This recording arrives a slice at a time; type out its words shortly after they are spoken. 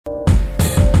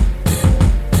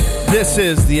This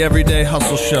is the Everyday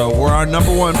Hustle Show, where our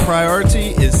number one priority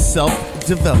is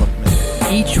self-development.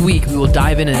 Each week, we will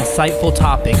dive into insightful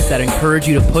topics that encourage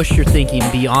you to push your thinking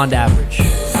beyond average.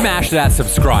 Smash that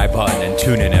subscribe button and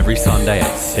tune in every Sunday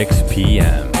at 6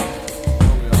 p.m.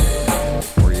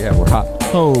 We're hot.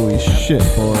 Holy shit,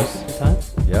 boys. Good time?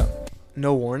 Yep.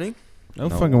 No warning? No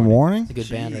fucking warning? It's a good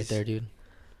band right there, dude.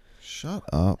 Shut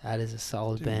up. That is a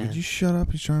solid Dude, band. would you shut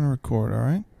up? He's trying to record, all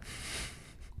right?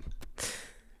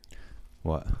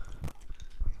 What?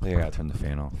 I think I gotta turn the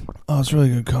fan off. Oh, it's really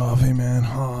good coffee, man.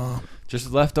 Oh.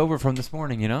 Just left over from this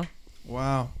morning, you know?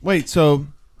 Wow. Wait, so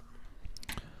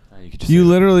could you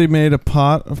literally made a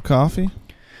pot of coffee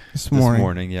this morning? This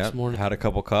morning, yeah. This morning. Had a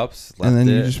couple cups. Left And then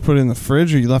it. you just put it in the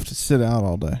fridge, or you left it sit out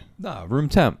all day? Nah, room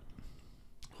temp.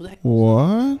 Who the heck?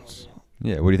 What?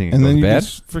 Yeah, what do you think? And It then goes you bad?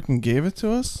 just freaking gave it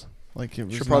to us? Like it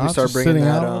was Should probably not start just bringing sitting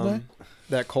that out all day?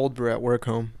 that cold brew at work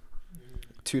home.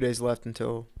 2 days left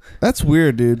until... That's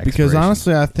weird, dude. Because Expiration.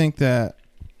 honestly, I think that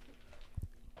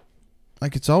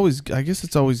like it's always. I guess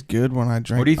it's always good when I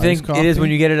drink. What do you iced think coffee. it is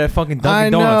when you get it at fucking I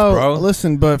Dunkin' Donuts, know. bro?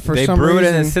 Listen, but for they some brew it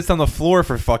reason, and it sits on the floor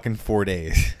for fucking 4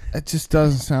 days. it just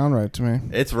doesn't sound right to me.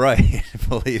 It's right.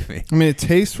 Believe me. I mean, it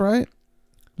tastes right.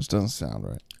 Just doesn't sound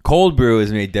right. Cold brew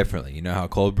is made differently. You know how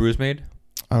cold brew is made?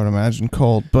 I would imagine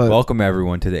cold, but Welcome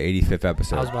everyone to the 85th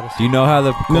episode. I was about to say. Do you know how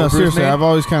the cold no, brew is seriously, made? I've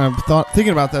always kind of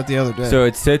thinking about that the other day. So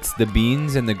it sits, the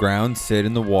beans and the ground sit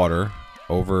in the water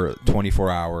over 24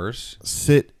 hours.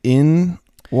 Sit in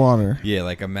water. Yeah,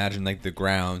 like imagine like the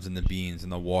grounds and the beans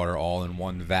and the water all in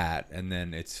one vat, and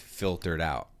then it's filtered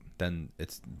out. Then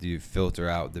you filter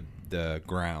out the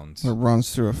grounds. It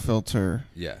runs through a filter.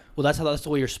 Yeah. Well, that's the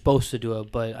way you're supposed to do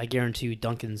it, but I guarantee you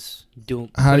Dunkin's How do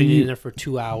putting it you- in there for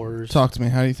 2 hours. Talk to me.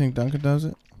 How do you think Duncan does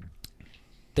it?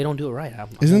 They don't do it right.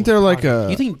 Isn't there like a-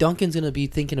 You think Dunkin's going to be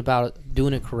thinking about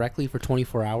doing it correctly for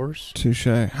 24 hours? Touche.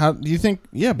 How do you think?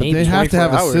 Yeah, but Maybe they have to 24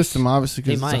 have a hours. system, obviously,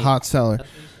 They because it's a might. hot cellar.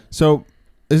 So,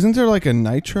 isn't there like a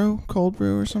nitro cold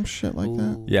brew or some shit like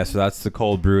that? Ooh. Yeah, so that's the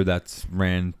cold brew that's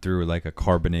ran through like a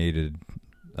carbonated,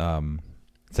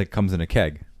 it's like comes in a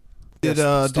keg. Did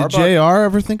Yes, did Starbucks- JR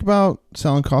ever think about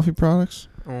selling coffee products?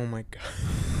 Oh my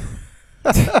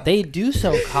god. They do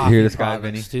sell coffee hear this guy,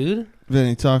 products, dude.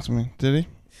 Vinny, talk to me. Did he?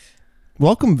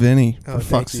 Welcome, Vinny. Oh, For thank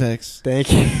fuck's you. sakes. Thank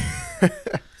you.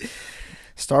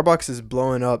 Starbucks is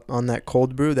blowing up on that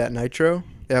cold brew, that nitro.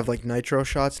 They have like nitro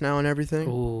shots now and everything.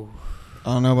 Ooh.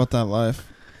 I don't know about that life.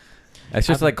 It's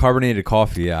just like carbonated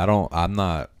coffee. Yeah, I'm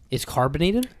not. It's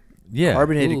carbonated? Yeah.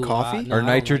 Carbonated Ooh, coffee? no, or I don't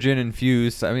nitrogen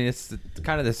infused. I mean, it's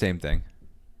kind of the same thing.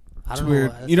 I It's don't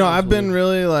weird. That You know, sounds I've been weird.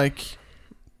 really like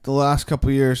the last couple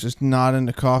of years just not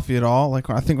into coffee at all. Like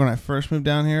I think when I first moved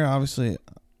down here, obviously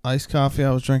iced coffee,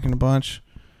 I was drinking a bunch,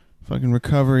 fucking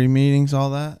recovery meetings, all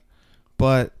that.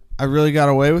 But I really got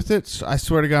away with it. So I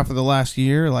swear to God, for the last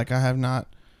year, like I have not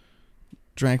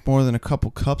drank more than a couple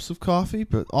cups of coffee.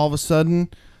 But all of a sudden,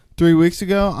 3 weeks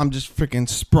ago, I'm just freaking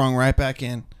sprung right back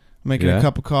in, making Yeah. a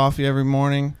cup of coffee every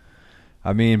morning.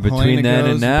 I mean, between Helena then goes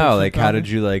and and now, puts like, some coffee.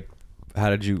 how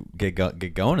did you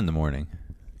get going in the morning?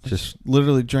 Just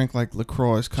Literally drink like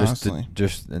LaCroix constantly.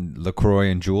 just LaCroix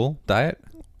and Jewel diet.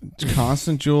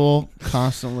 Constant Jewel,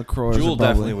 constant LaCroix. Jewel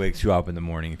definitely wakes you up in the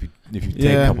morning if you take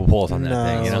Yeah. a couple pulls on that No.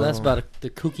 thing. You So know, that's about the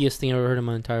kookiest thing I've ever heard in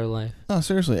my entire life. No,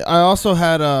 seriously. I also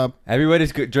had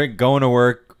everybody's going to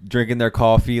work, drinking their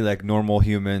coffee like normal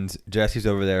humans. Jesse's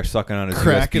over there sucking on his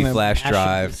Cracking USB a- flash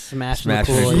drive, Smashing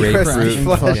smashing the his Kool-Aid. grapefruit.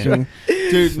 fucking, fucking-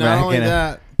 dude. Not only smacking it.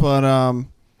 that, but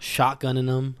Shotgunning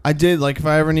them. I did like if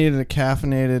I ever needed a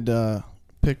caffeinated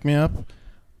pick me up,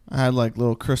 I had like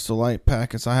little Crystal Light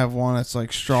packets. I have one that's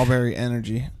like strawberry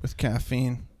energy with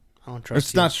caffeine. I don't Or trust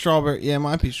it's you. not strawberry. Yeah, it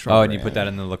might be strawberry. Oh, and you put that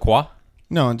in the La Croix?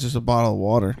 No, it's just a bottle of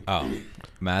water. Oh,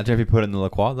 imagine if you put it in the La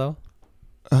Croix though.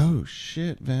 Oh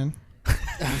shit, Van.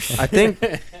 I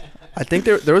think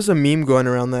there was a meme going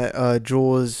around that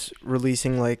Jewel is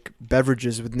releasing like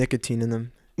beverages with nicotine in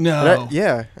them. No.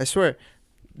 Yeah, I swear.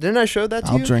 Didn't I show that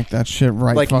to I'll you? drink that shit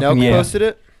right Like fucking Nelk now. posted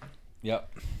it. Yep.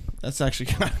 That's actually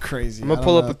kind of crazy. I'm gonna I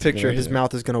pull don't up know a if it's good picture. His idea.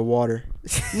 mouth is gonna water.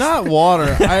 Not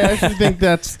water. I actually think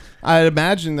that's. I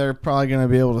imagine they're probably going to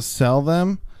be able to sell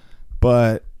them,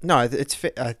 but No, it's.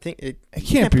 I think it. it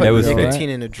You can't be put That was real, fake. nicotine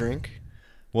right? in a drink.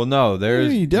 Well, no, Yeah,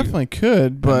 there's you definitely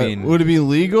could, but mean- would it be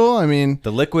legal? I mean,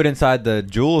 the liquid inside the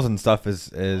jewels and stuff is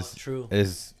True.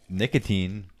 is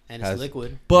nicotine. And it's has-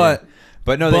 liquid. but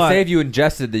But no, But- they say if you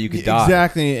ingested that you could die.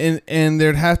 exactly, and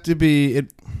there'd have to be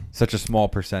it Such a small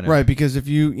percentage. right because if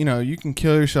you you can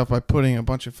kill yourself by putting a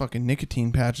bunch of fucking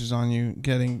nicotine patches on you.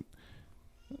 Getting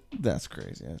that's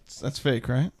crazy. That's fake,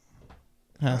 right?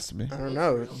 Has to be. I don't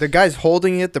know. The guy's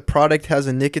holding it. The product has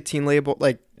a nicotine label.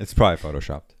 Like, It's probably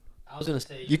photoshopped. was gonna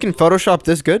say You can Photoshop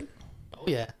this good? Oh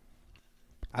yeah,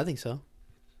 I think so.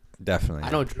 Definitely.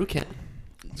 I know Drew can.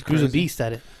 Drew's a crazy. beast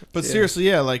at it. But Yeah. seriously,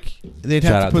 yeah, like they'd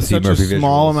Shout have out to put to Steve such a Murphy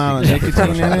small Visuals. amount You of can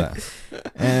nicotine in Photoshop it,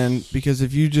 that. and because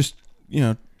if you just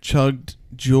chugged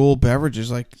Juul beverages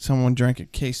like someone drank a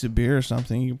case of beer or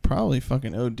something, you probably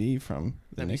fucking OD from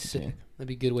the That'd be nicotine. sick. That'd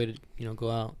be a good way to go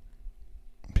out.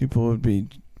 People would be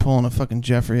pulling a fucking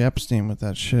Jeffrey Epstein with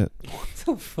that shit. What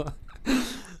the fuck?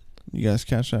 You guys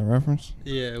catch that reference?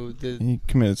 Yeah, He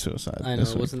committed suicide. I know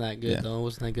this it week. wasn't that good Yeah. though. It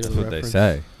wasn't that good That's of a what they reference.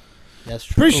 say. That's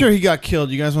true. Pretty sure he got killed.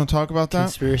 You guys want to talk about that?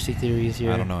 Conspiracy theories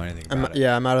here. I don't know anything about it.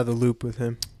 Yeah, I'm out of the loop with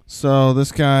him. So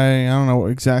this guy, I don't know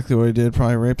exactly what he did.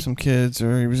 Probably raped some kids,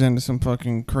 or he was into some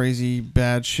fucking crazy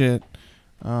bad shit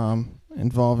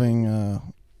involving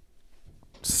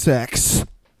sex.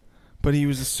 But he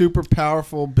was a super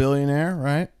powerful billionaire,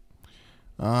 right?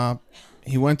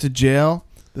 He went to jail.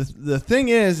 The thing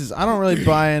is I don't really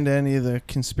buy into any of the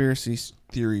conspiracy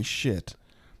theory shit.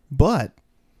 But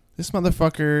this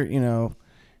motherfucker,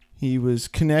 he was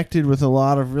connected with a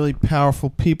lot of really powerful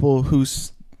people who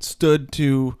stood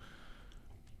to,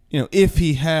 if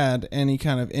he had any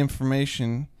kind of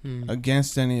information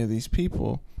against any of these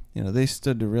people, they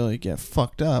stood to really get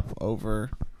fucked up over,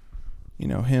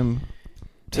 him.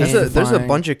 There's a testifying.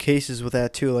 bunch of cases with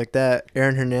that too, like that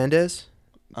Aaron Hernandez,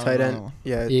 tight end. Oh.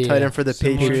 Yeah, Yeah. tight end for the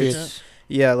Similar Patriots. shit.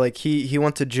 Yeah, like he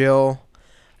went to jail.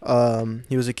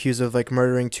 He was accused of like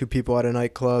murdering 2 people at a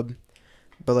nightclub,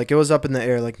 but like it was up in the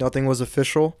air, like nothing was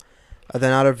official.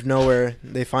 Then out of nowhere,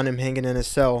 they find him hanging in his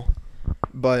cell.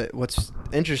 But what's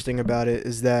interesting about it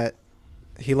is that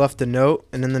he left a note,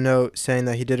 and in the note saying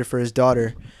that he did it for his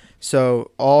daughter.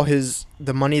 So all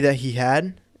the money that he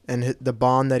had and the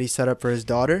bond that he set up for his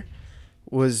daughter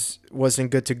wasn't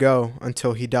good to go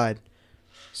until he died.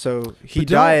 So he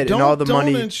died, and all the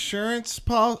money. Insurance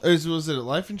was it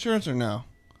life insurance or no?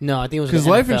 No, I think it was Because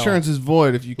the life NFL. insurance is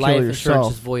void if you kill Life insurance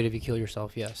yourself. is void if you kill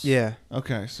yourself. Yes. Yeah.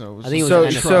 Okay, so it was I think it So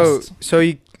was an so trust. so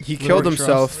he killed Liberty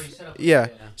himself. Yeah.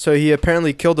 So he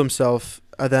apparently killed himself,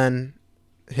 and then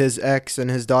his ex and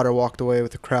his daughter walked away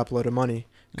with a crap load of money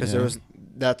because Yeah.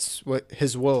 that's what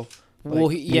his will.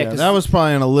 Well, Yeah, 'cause- that was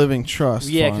probably in a living trust.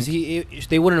 Yeah, fund. because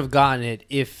they wouldn't have gotten it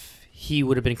if he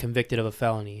would have been convicted of a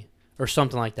felony or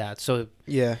something like that. So,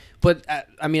 Yeah. but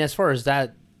I mean, as far as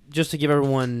that, just to give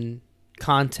everyone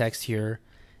context here,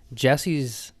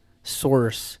 Jesse's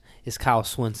source is Kyle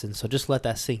Swinson. So just let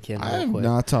that sink in. I real have quick.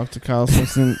 not talked to Kyle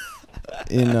Simpson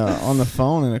on the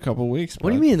phone in a couple weeks. What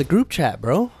do you bud. mean in the group chat,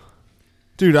 bro?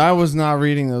 Dude? I was not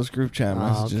reading those group chat Oh,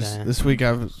 messages okay. this week.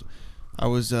 I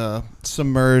was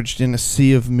submerged in a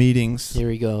sea of meetings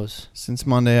Here he goes. since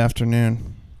Monday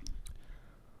afternoon.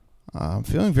 I'm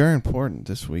feeling very important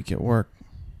this week at work,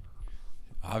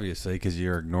 Obviously, because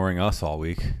you're ignoring us all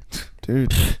week.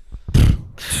 dude.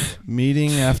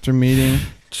 Meeting after meeting.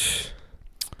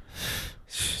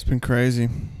 It's been crazy.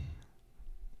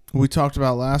 We talked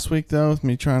about last week, though, with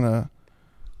me trying to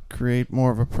create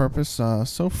more of a purpose.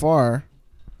 So far,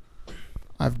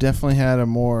 I've definitely had a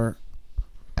more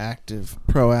active,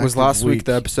 proactive Was last week week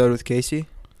the episode with Casey?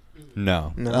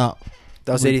 No. No. Oh,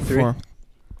 That was week 83. before.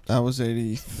 That was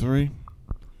 83.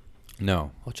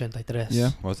 No. 83.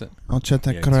 Yeah. Was it?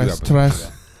 83. Yeah, 2 episodes ago.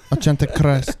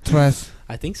 83.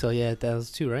 I think so. Yeah, that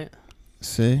was 2, right?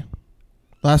 See?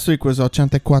 Last week was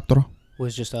 84.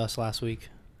 Was just us last week.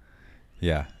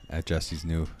 Yeah, at Jesse's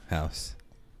new house.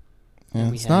 Yeah,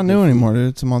 We it's had not good new food. anymore, dude.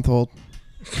 It's a month old.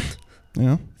 You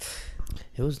know?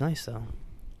 It was nice though.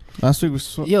 Last week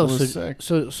was, Yo, was sick.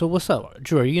 so what's up,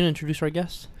 Drew? Are you gonna introduce our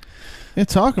guest? Yeah,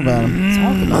 talk about him.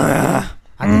 Talk about it.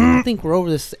 I don't think we're over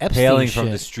this Epstein Hailing shit.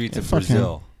 from the streets Yeah, of fuck him.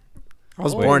 Brazil. I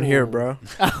was Oh. born here, bro.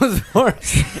 I was born.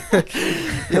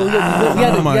 Yo, we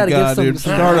gotta, Oh my give God, some, dude.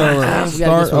 some- Start over. we gotta give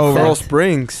Start some over. Coral effect.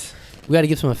 Springs. We gotta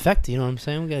give some effect. You know what I'm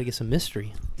saying? We gotta get some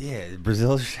mystery. Yeah,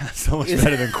 Brazil sounds so much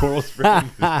better than Coral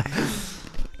Springs.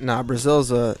 Nah,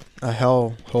 Brazil's a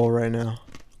hell hole right now.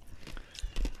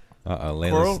 Uh-oh,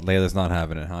 Coral? Layla's not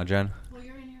having it, huh, Jen? Well,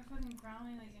 you're in here fucking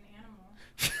growling like an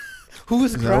animal. Who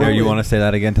is Is that growling? Here, you want to say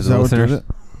that again to Is the that what did listeners?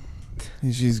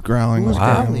 it? She's growling Who's like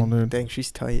an growling? animal, dude. Dang,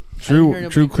 she's tight. Drew nobody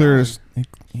cleared growling. his.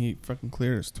 He fucking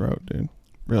cleared his throat, dude.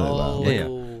 Really loud. Yeah.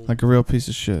 Like a real piece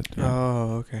of shit. Dude.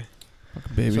 Oh, okay. Like a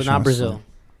baby So trying not to Brazil.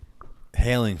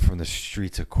 Hailing from the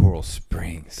streets of Coral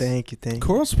Springs. Thank you, thank sleep. you.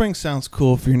 Coral Springs sounds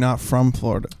cool if you're not from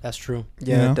Florida. That's true.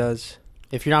 Yeah, You know? it does.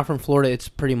 If you're not from Florida, it's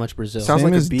pretty much Brazil. Sounds Same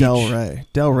like a as beach. Delray.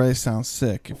 Delray sounds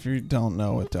sick. If you don't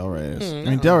know what Delray is, I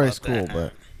mean Delray's cool,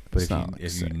 but But it's if, not you, like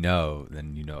if sick. you know,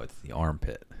 then you know it's the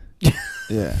armpit. Yeah.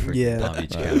 Freaking Yeah. Palm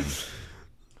Beach Right. County.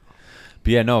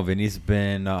 But yeah, no, Vinny's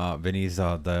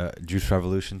the Juice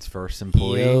Revolution's first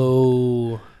employee.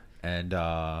 Yo. And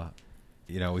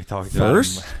we talked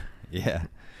First? about him. Yeah.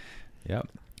 Yep.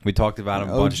 We talked about him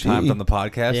a OG. bunch of times on the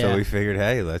podcast, Yeah. so we figured,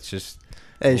 hey, let's just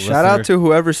Hey, shout out to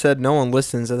whoever said no one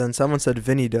listens, and then someone said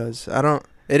Vinny does. It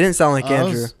didn't sound like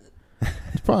Andrew.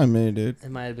 It's probably me, dude. It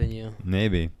might have been you.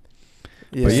 maybe.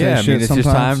 Yeah. But yeah, I Say mean, shit it's just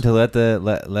time sometimes.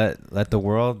 to let the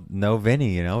world know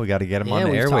Vinny. We got to get him on the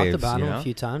we've airwaves. talked about him a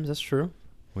few times. That's true.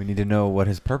 We need to know what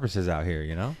his purpose is out here.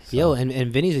 So. Yo, and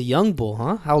Vinny's a young bull,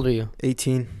 huh? How old are you?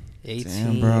 18. 18.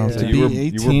 Damn, bro. Yeah. So To you be were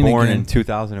 18 born again. in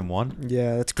 2001.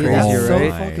 Yeah, that's Dude, crazy, that's so Oh right?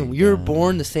 my fucking. You were God.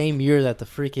 born the same year that the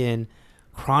freaking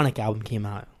Chronic album came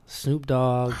out. Snoop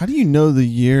Dogg. How do you know the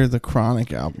year the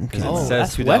Chronic album came It Oh, out? says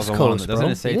that's 2001 West Coast, bro.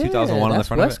 Doesn't it say Yeah, 2001 on the that's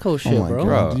front of West it? Coast Oh shit, my bro.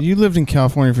 Bro. god! You lived in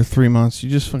California for 3 months. You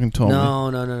just fucking told me.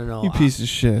 No. You piece of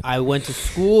shit. I went to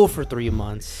school for 3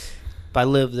 months, but I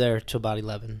lived there till about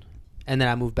 11, and then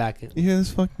I moved back You hear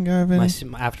this fucking guy, Vinny?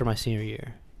 after my senior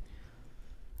year.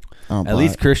 Oh, At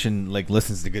least Christian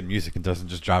listens to good music and doesn't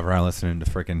just drive around listening to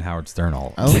freaking Howard Stern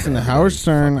all. I listen to Howard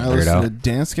Stern. I Fucking listen weirdo. to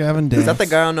Dance Gavin Dance. Is that the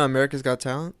guy on America's Got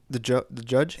Talent? The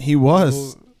judge? He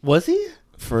was Was he?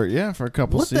 for a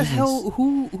couple What seasons. the hell?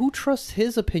 Who trusts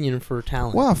his opinion for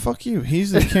talent? Wow, fuck you.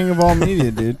 He's the king of all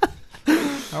media, dude.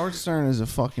 Howard Stern is a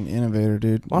fucking innovator,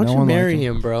 dude. Why don't No you one like marry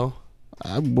him, bro?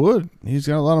 I would. He's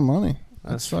got a lot of money.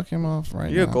 I'd suck him off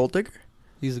right You now. a gold digger?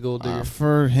 He's a gold digger.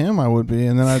 For him, I would be,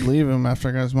 and then I'd leave him after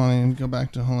I got his money and go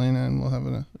back to Helena, and we'll have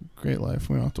a great life.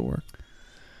 We don't have to work.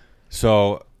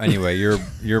 So anyway,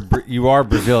 you are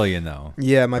Brazilian though.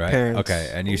 Yeah, my right? parents.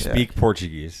 Okay, and you Yeah. speak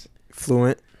Portuguese.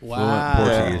 Fluent. Wow.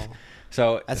 Portuguese.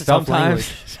 So That's a tough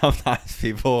sometimes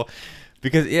people,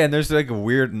 because and there's like a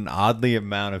weird and oddly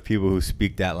amount of people who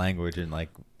speak that language in like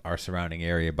our surrounding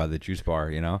area by the juice bar,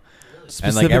 and like every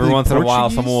Specifically once in a while,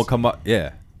 Portuguese? someone will come up,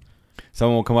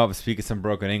 someone will come up and speak some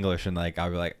broken English, and like I'll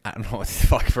be like, I don't know what the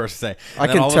fuck first to say. And I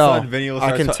then can all of a tell. sudden, Vinny will I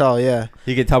start can ta- tell, yeah.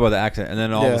 He can tell by the accent, and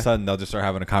then all of Yeah. a sudden they'll just start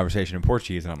having a conversation in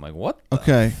Portuguese, and I'm like, what? the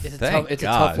Okay. It's a Thank tough. It's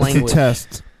God. a tough It's It's a language.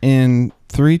 test. In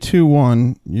 3, 2,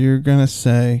 1, you're gonna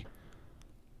say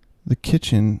the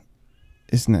kitchen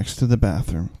is next to the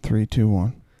bathroom. 3, 2,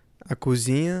 1. A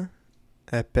cozinha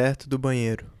é perto do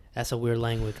banheiro. That's a weird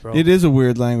language, bro. It is a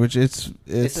weird language. It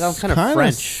sounds kind of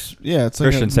French. Yeah, it's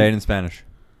Christian, like say it in Spanish.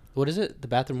 What is it? The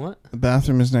bathroom? What? the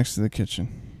bathroom is next to the kitchen.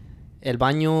 El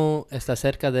baño está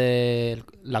cerca de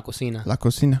la cocina. La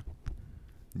cocina.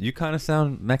 You kind of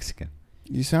sound Mexican.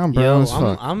 You sound brown Yo, as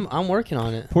fuck. I'm working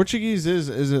on it. Portuguese is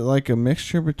it like a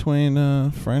mixture between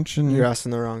French and? You're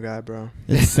asking the wrong guy, bro.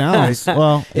 It sounds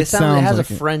well. It sounds has like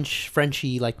a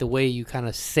Frenchy, like the way you kind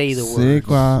of say the C'est word.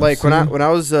 quoi, Like when c'est- I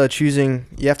was choosing,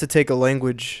 you have to take a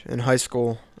language in high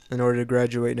school in order to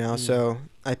graduate now. So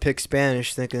I picked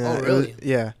Spanish, thinking Oh, that really?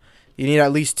 yeah, you need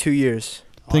at least 2 years.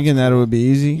 thinking that it would be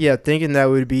easy. Yeah, thinking that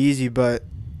would be easy, but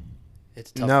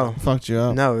It's a tough. no, One. Fucked you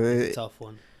up. no, It's a tough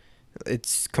one.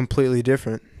 it's completely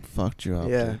different. Fucked you up.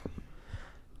 Yeah. Dude.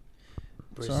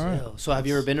 Brazil. alright. So have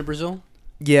you ever been to Brazil?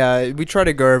 Yeah, we try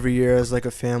to go every year as like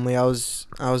a family. I was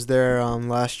there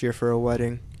last year for a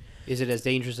wedding. Is it as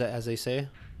dangerous as they say?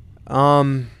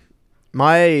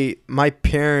 My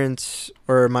parents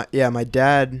or my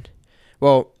dad,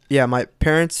 my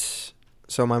parents,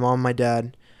 so my mom and my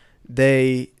dad,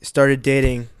 they started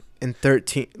dating in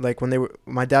 13, like when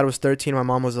my dad was 13, my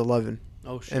mom was 11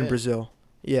 Oh shit. in Brazil.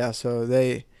 Yeah, so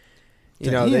they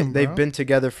Damn, they've bro. been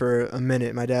together for a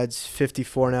minute. My dad's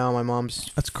 54 now, my mom's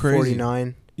That's crazy.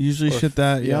 49. Usually Or shit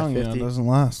that yeah, young, 50. doesn't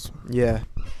last. Yeah.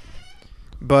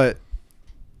 But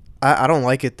I don't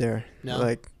like it there. No.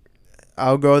 Like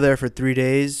I'll go there for 3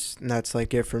 days and that's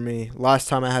like it for me. Last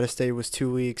time I had to stay was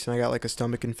 2 weeks and I got like a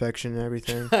stomach infection and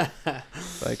everything.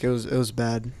 Like it was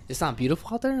bad. It's not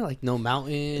beautiful out there. Like no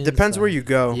mountains. It depends where like- you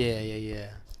go. Yeah.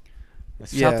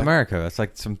 It's Yeah. South America. That's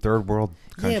like some third world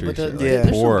country. Yeah, but shit, like Yeah. there's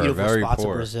poor, some beautiful very spots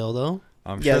poor. in Brazil though.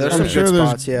 I'm Yeah, sure there's I'm some sure good there's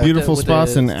spots, yeah. beautiful With the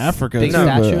spots in Africa big too. But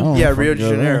I statue? don't Yeah, fucking Rio de go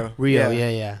there. Janeiro. Rio. Yeah.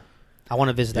 Yeah. I want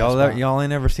to visit that Y'all, spot. y'all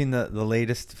ain't ever seen the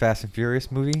latest Fast and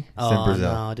Furious movie? It's in Oh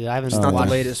Brazil. no, dude, I haven't It's Oh, not watched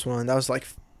the latest one. That was like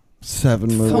 7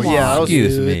 movies. Come on, Yeah, that was-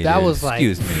 Excuse dude. me. That dude. was like-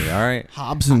 Excuse me. All right.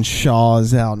 Hobbs and Shaw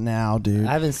is out now, dude.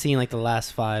 I haven't seen like the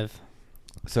last 5.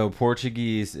 So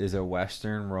Portuguese is a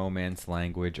Western Romance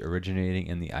language originating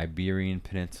in the Iberian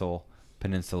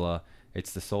Peninsula.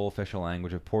 It's the sole official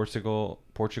language of Portugal,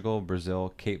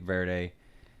 Brazil, Cape Verde,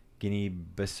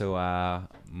 Guinea-Bissau,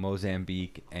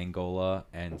 Mozambique, Angola,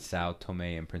 and Sao Tome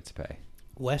and Principe.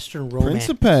 Western romance.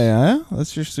 Principe, huh?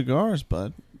 That's your cigars,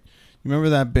 bud. You remember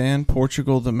that band,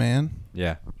 Portugal the Man?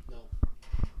 Yeah.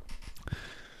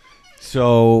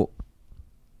 So,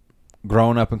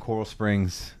 growing up in Coral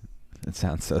Springs, It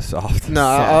sounds so soft. No,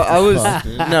 Soft I as was fuck,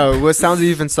 dude. no. What sounds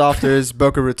even softer is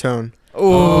Boca Raton.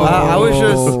 Oh,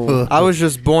 I was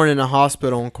just born in a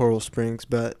hospital in Coral Springs,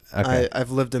 but Okay.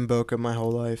 I've lived in Boca my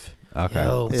whole life. Okay.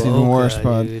 Yo, It's even worse, Boca,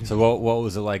 bud. dude. So what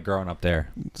was it like growing up there?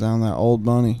 Sound that old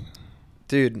money.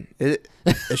 Dude, it's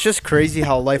just crazy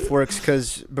how life works.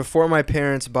 Because before my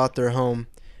parents bought their home,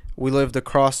 we lived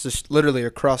literally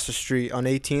across the street on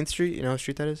 18th Street. You know what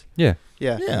street that is? Yeah.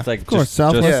 Yeah. Yeah, It's like of course, just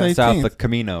Southwest just south 18th. of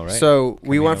Camino, right? So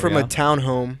we Camino went from a Real?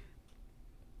 townhome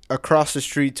across the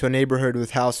street to a neighborhood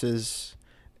with houses.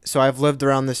 So I've lived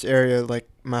around this area like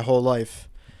my whole life,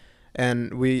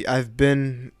 and we've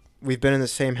been in the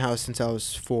same house since I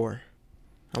was 4.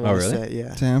 I Oh, wanna really? say,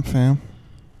 yeah. Damn, fam.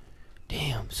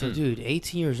 Damn. So, dude,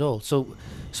 18 years old.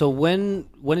 So when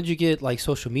did you get like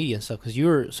social media and stuff?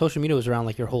 Because social media was around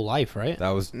like your whole life, right? That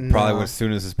was No. probably as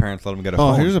soon as his parents let him get a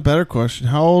Oh, phone. here's a better question.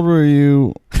 How old were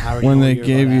you I already when know they you're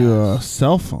gave about you to a ask.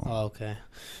 cell phone? Oh, okay.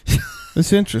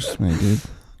 This interests me, dude.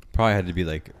 Probably had to be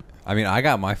like, I mean, I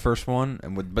got my first one,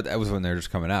 but that was when they were just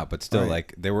coming out. But still, Right.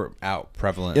 like they were out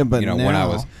prevalent. Yeah, but you know, when I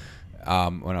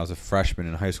now- was a freshman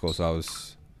in high school, so I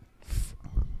was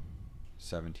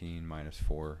 17 minus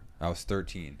 4. I was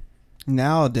 13.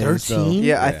 Nowadays, though, 13?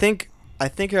 Yeah, Yeah. I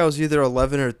think I was either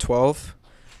 11 or 12,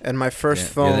 and my first Yeah,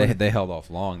 phone. Yeah, they held off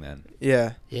long then.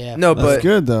 Yeah. Yeah. No, that's but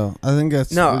good though. I think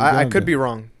that's no, good I job, could dude. be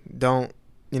wrong. Don't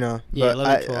but Yeah,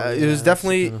 11, 12, it yeah, was that's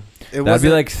definitely kinda- it That'd was be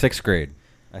like 6th grade,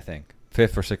 I think.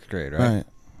 5th or 6th grade, right? Right.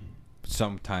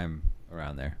 Sometime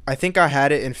around there. I think I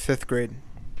had it in 5th grade.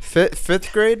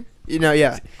 Fifth grade? You know,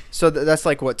 yeah. So that's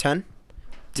like what 10?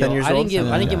 10 Yo, years I old. didn't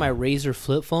Yeah. get my Razor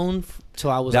flip phone till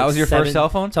I was. That like was your first cell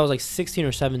phone? Till I was like 16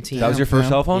 or 17. That was your first Yeah.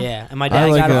 cell phone? Yeah, and my I dad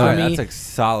like got it that. for Alright, me. that's like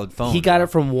solid phone. He got it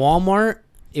from Walmart.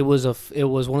 It was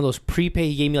one of those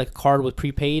prepaid. He gave me like a card with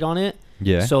prepaid on it.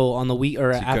 Yeah. So on the week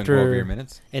or So you couldn't go over your after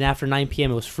minutes? after 9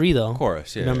 p.m. it was free though. Of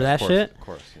course, yeah. Remember yeah, that of course, shit? Of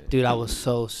course. Yeah. Dude, I was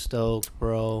so stoked,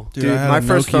 bro. Dude, I had my a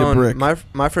first Nokia phone brick.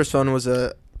 my first phone was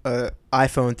a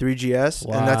iPhone 3GS,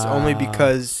 and that's only Wow.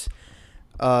 because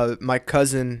my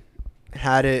cousin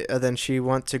had it, and then she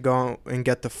went to go and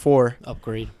get the 4,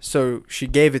 Upgrade. so she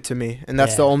gave it to me, and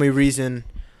that's the Yeah. only reason.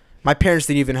 My parents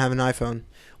didn't even have an iPhone.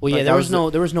 Well, yeah, Like, there that was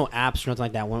was there was no apps or nothing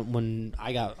like that when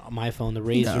I got my phone, the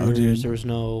Razors. dude. There was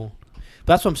no.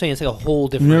 But that's what I'm saying. It's like a whole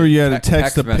different. Remember you had to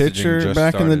Text text a messaging picture just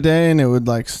back in the started. day, and it would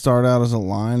like start out as a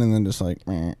line, and then just like,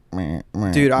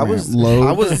 Dude, I was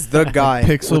load. the guy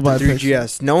Pixel with by the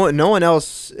 3GS. No one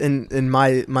else in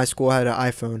my school had an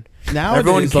iPhone. Nowadays,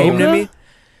 Everyone came to though, me.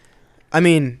 I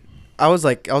mean, I was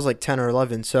like 10 or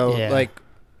 11, so Yeah. like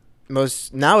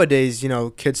most nowadays,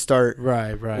 kids start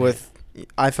right. with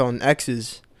iPhone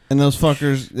X's. and those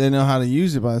fuckers, they know how to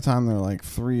use it by the time they're like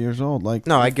 3 years old. Like,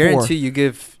 No, I 4. guarantee you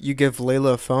give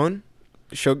Layla a phone,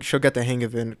 she'll get the hang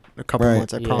of it in a couple Right.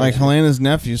 months. I Yeah. promise. Like you. Helena's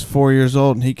nephew's 4 years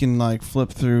old, and he can like flip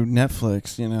through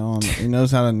Netflix. And he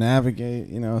knows how to navigate.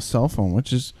 A cell phone,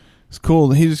 which is it's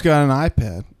cool. He just got an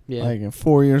iPad. Yeah. Like at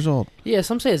 4 years old. Yeah,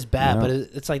 some say it's bad, You know?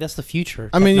 but it's like that's the future.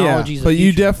 I mean, yeah, Technology's the but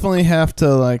you future. definitely have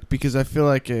to like, because I feel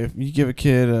like if you give a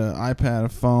kid an iPad, a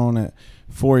phone at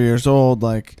 4 years old,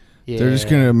 like they're just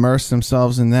gonna immerse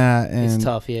themselves in that, and It's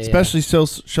tough, yeah. especially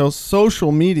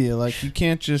social media. Like you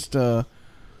can't just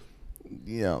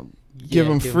give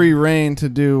them free reign to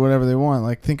do whatever they want.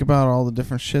 Like think about all the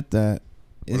different shit that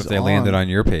is What if they landed on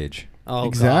your page? Oh,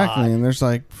 exactly, God. and there's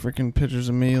like freaking pictures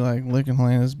of me like licking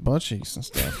Helena's butt cheeks and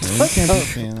stuff. Man. You can't be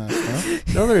seeing that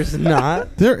stuff. No, there's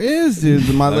not. There is,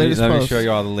 dude. My latest let me post. show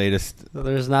you all the latest.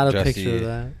 There's not a Jesse. picture of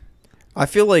that. I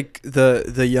feel like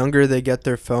the younger they get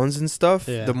their phones and stuff,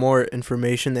 Yeah. the more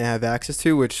information they have access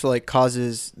to, which like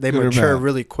causes they Good or mature bad.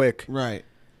 really quick. Right.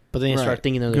 But then you Right. start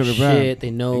thinking of Good their or bad. shit.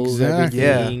 They know Exactly.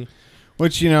 everything.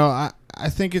 Which I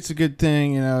think it's a good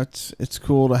thing. It's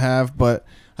cool to have, but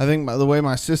I think the way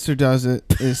my sister does it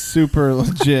is super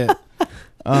legit.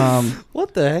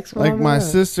 What the heck's Like my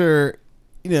sister,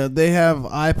 they have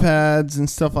iPads and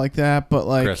stuff like that, but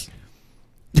like Chris.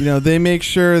 they make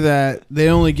sure that they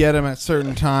only get them at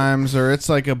certain times, or it's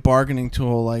like a bargaining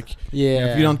tool. Like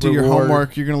Yeah. if you don't do your reward.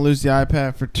 homework, you're gonna lose the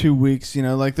iPad for 2 weeks.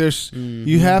 Like there's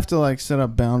you Mhm. have to like set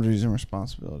up boundaries and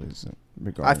responsibilities.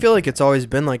 I feel like it's always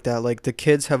been like that. Like the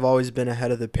kids have always been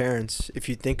ahead of the parents, if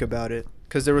you think about it,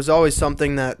 because there was always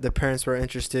something that the parents were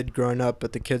interested growing up,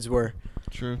 but the kids were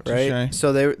true, right. touche.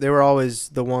 So they were always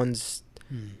the ones,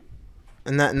 Hmm.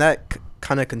 and that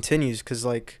kind of continues because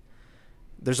like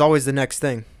there's always the next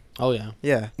thing. Oh yeah.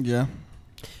 Yeah. Yeah.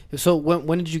 So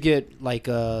when did you get like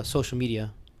social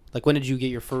media? Like when did you get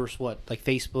your first like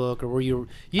Facebook, or were you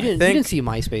didn't think- see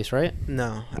MySpace, right?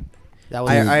 No. That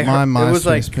was Dude, I my heard, it was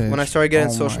like MySpace page. when I started getting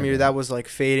Oh social my media, God. that was like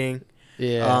fading.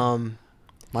 yeah.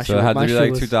 My So it had to my be shit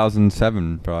like was-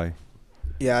 2007, probably.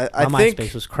 Yeah, I my think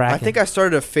MySpace was cracking. I think I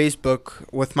started a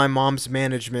Facebook with my mom's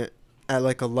management at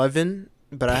like 11,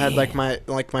 but I had like my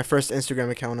first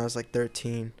Instagram account when I was like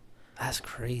 13. That's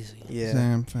crazy. Yeah.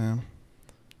 Damn, fam.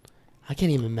 I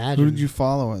can't even imagine. Who did you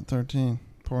follow at 13?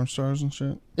 Porn stars and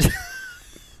shit?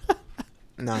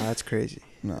 Nah, that's crazy.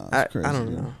 No, that's crazy. I don't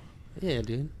dude. know. Yeah,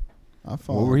 dude. I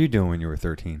follow. What were you doing when you were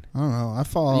 13? I don't know. I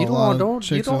follow You a lot don't of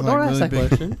chicks with don't like ask really that big.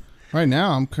 question. Right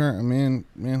now, I'm current. Me and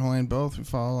Helene both. We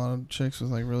follow a lot of chicks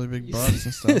with like really big butts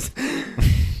and stuff.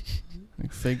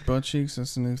 Like fake butt cheeks.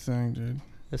 That's the new thing, dude.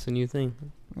 That's a new thing.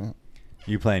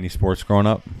 You play any sports growing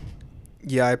up?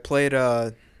 Yeah, I played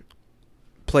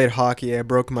hockey. I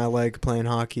broke my leg playing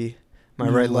hockey. My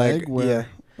Your right leg. Where? Yeah.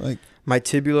 Like My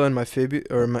tibula and my fibula,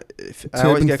 or my. I tib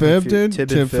always and get fib, confused. dude.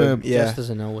 Tib and fib. Jess Yeah.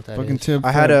 doesn't know what that fucking is. tib.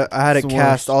 I had fib. a It's the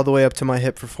cast worst. all the way up to my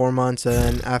hip for 4 months, and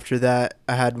then after that,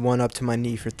 I had one up to my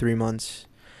knee for 3 months.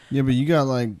 Yeah, but you got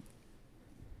like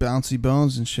bouncy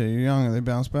bones and shit. You're young. Are they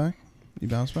bounce back? You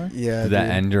bounce back? Yeah. Did that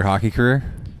dude. end your hockey career?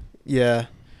 Yeah.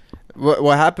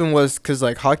 What happened was because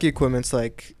like hockey equipment's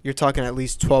like you're talking at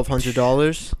least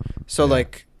 $1,200. So Yeah.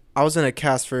 like I was in a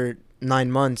cast for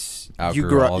 9 months. You Outgrew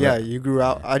grew all out. of Yeah, it. you grew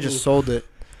out. I just sold it.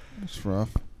 It's rough.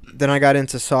 Then I got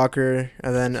into soccer,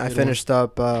 and then That's a I good finished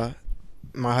up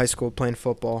my high school playing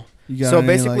football. You got So any,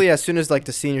 basically, like, as soon as like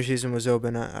the senior season was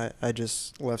open, I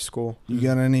just left school. you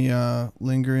got any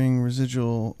lingering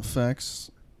residual effects,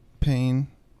 pain?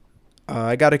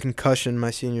 I got a concussion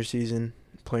my senior season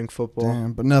playing football.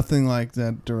 Damn, but nothing like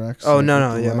that direct. Oh like, no, with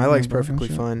no, the yeah, my leg leg's and broken perfectly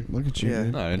shit? fine. Look at you, Yeah.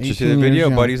 dude. No, didn't you see 18 the video? years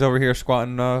young. Buddy's over here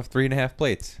squatting 3.5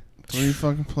 plates. 3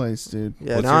 fucking plates, dude.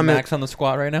 Yeah, What's now your I'm at max on the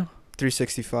squat right now?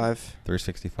 365.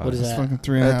 365. What is That's that? fucking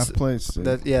 3.5 That's- plates, dude.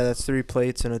 That's 3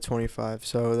 plates and a 25.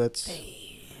 So that's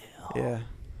yeah.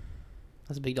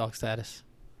 That's big dog status.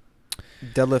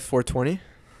 Deadlift 420.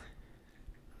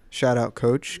 Shout out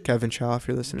Coach Kevin Shaw if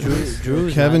you're listening. to this.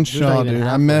 Drew's Kevin not- Drew's not Shaw, even dude. I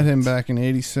halfway. met him back in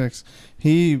 '86.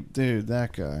 Dude,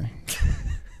 that guy.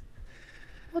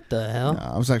 What the hell?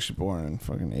 Nah, I was actually born in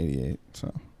fucking '88.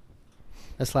 So,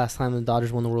 That's the last time the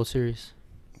Dodgers won the World Series.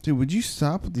 dude, would you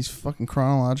stop with these fucking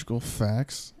chronological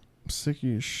facts? I'm sick of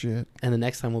your shit. And the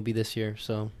next time will be this year.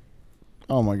 So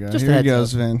Oh my god, Just a here he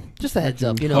heads goes, up. Vin. just a heads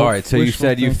up, you Fucking- know. All right, so you wishful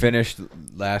said you thinking. finished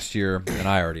last year, and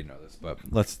I already know this, but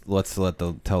let's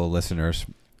tell the listeners.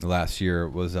 Last year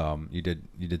was you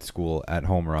did school at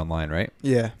home or online, right?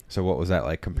 Yeah. So what was that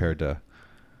like compared to?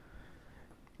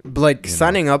 But like You know.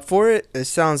 signing up for it, it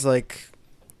sounds like,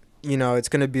 it's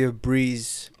gonna be a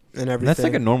breeze and everything. That's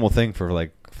like a normal thing for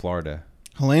like Florida.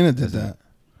 Helena did Isn't that.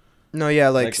 No, yeah,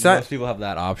 like, most people have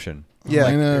that option. Yeah.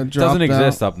 Helena It dropped doesn't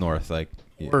exist out. up north. Like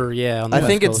Or, yeah, on the I West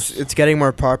think Coast. it's getting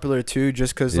more popular too,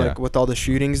 just because Yeah. like with all the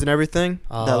shootings and everything,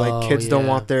 that like Oh, kids don't yeah.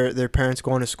 want their parents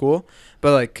going to school.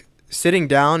 But like sitting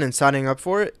down and signing up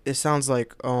for it, it sounds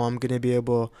like, oh, I'm gonna be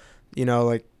able,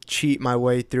 like cheat my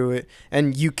way through it,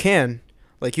 and you can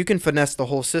finesse the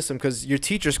whole system because your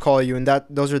teachers call you and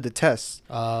those are the tests.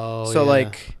 Oh, So yeah.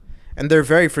 like, and they're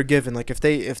very forgiving. Like if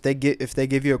they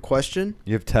give you a question,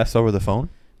 you have tests over the phone.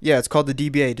 yeah, it's called the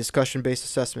DBA, discussion based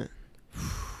assessment.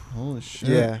 Holy shit.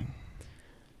 Yeah.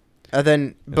 And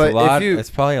then, It's but a lot, if you it's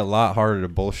probably a lot harder to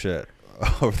bullshit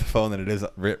over the phone than it is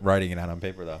writing it out on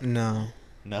paper, though. no.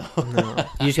 No, No.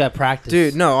 You just got to practice.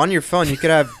 Dude, no, on your phone you could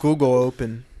have Google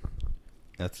open.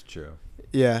 that's true.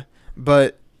 Yeah,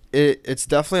 but it's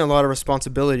definitely a lot of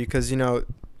responsibility because,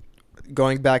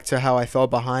 going back to how I fell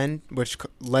behind, which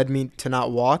led me to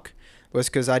not walk, was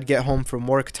because I'd get home from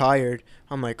work tired.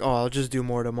 I'm like, oh, I'll just do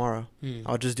more tomorrow. Hmm.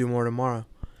 I'll just do more tomorrow.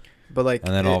 But like,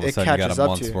 And then all of a it sudden you got catches a up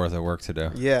month's to you. worth of work to do.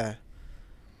 Yeah.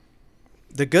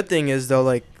 The good thing is though,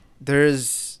 like there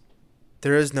is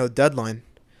no deadline.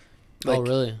 Like, oh,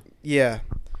 really? Yeah,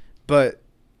 but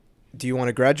do you want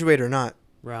to graduate or not?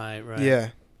 Right. Yeah.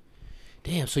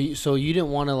 Damn. So you didn't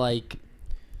want to like.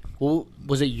 Well,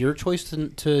 was it your choice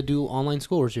to do online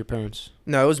school, or was it your parents?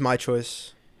 No, it was my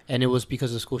choice. And it was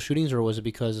because of school shootings, or was it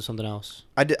because of something else?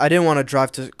 I didn't want to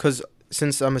drive to because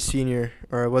since I'm a senior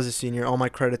or I was a senior, all my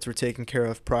credits were taken care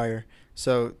of prior.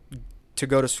 So to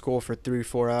go to school for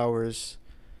 3-4 hours,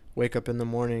 wake up in the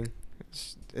morning,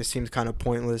 it seems kind of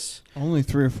pointless. Only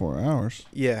 3 or 4 hours.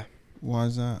 Yeah, Why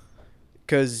is that?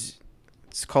 because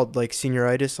it's called like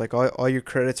senioritis. Like all your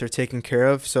credits are taken care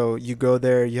of. So you go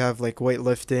there, you have like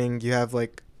weightlifting, you have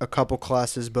like a couple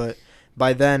classes, but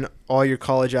by then all your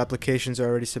college applications are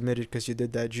already submitted because you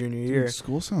did that junior year. Dude,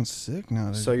 school sounds sick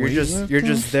nowadays. So you're just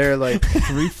Weightlifting? there like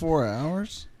 3-4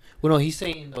 hours. Well, no, he's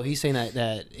saying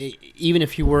that even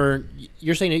if you weren't,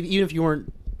 you're saying even if you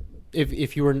weren't,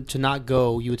 if you were to not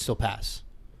go, you would still pass,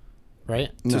 right?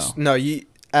 No. no, you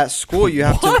at school you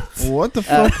have to. What the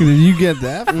fuck did you get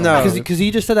that from? No. Because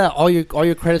he just said that all your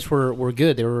credits were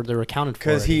good. They were accounted for.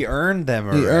 Because he earned them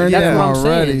already. He earned That's them what I'm saying.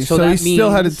 already. So So he that still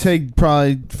had to means- take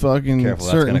probably fucking Careful,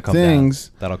 that's certain gonna come things.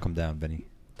 down. That'll come down, Vinny.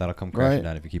 That'll come crashing Right.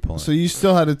 down if you keep pulling. So you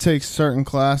still had to take certain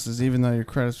classes, even though your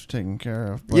credits were taken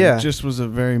care of. But Yeah. it just was a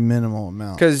very minimal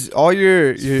amount. Because all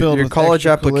your It's filled your with college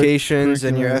extracurricular- applications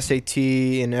and your curricular.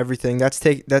 SAT and everything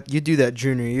that you do that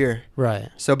junior year. right.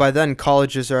 So by then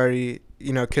college is already,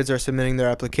 kids are submitting their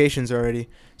applications already.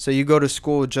 So you go to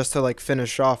school just to like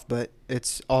finish off, but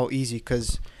it's all easy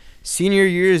because senior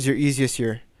year is your easiest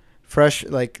year.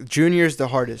 Junior is the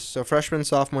hardest. So freshman,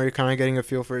 sophomore, you're kind of getting a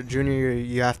feel for it. Junior year,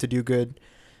 you have to do good.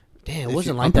 Damn, If it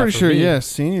wasn't you- like I'm that pretty for sure, me. yeah,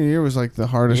 senior year was like the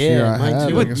hardest Yeah, year I mine had. too.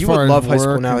 You like, would, as you far would as love high school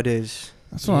work and- nowadays.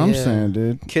 That's what I'm Yeah. saying,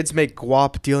 dude. Kids make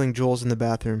guap dealing jewels in the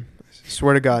bathroom.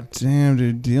 Swear to God. Damn,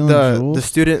 dude, dealing The jewels.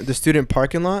 student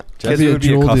parking lot. I'd Jesse be a would be a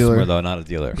jewel customer dealer. though, not a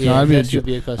dealer. Yeah, I'd be a Jesse would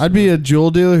be a customer. I'd be a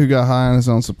jewel dealer who got high on his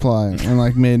own supply and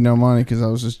like made no money because I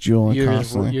was just jeweling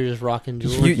constantly. You're just rocking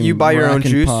Just jewelry. freaking You buy your own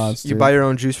racking juice. pods, You dude. buy your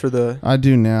own juice for the. I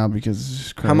do now because it's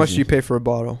just crazy. How much do you pay for a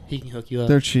bottle? He can hook you up.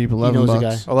 They're cheap, knows $11 a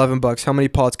bucks. guy. $11. How many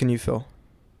pods can you fill?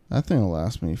 That thing will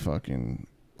last me fucking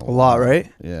A lot, right?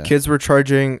 Yeah. Kids were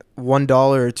charging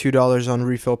 $1 or $2 on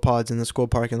refill pods in the school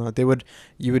parking lot.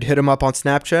 You would hit them up on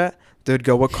Snapchat. They would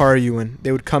go, "What car are you in?"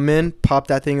 They would come in, pop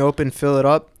that thing open, fill it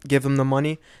up, give them the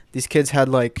money. These kids had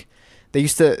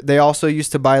they also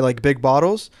used to buy like big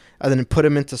bottles and then put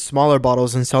them into smaller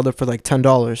bottles and sell them for like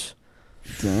 $10.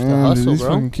 Damn, hustle, dude, these bro.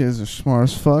 fucking kids are smart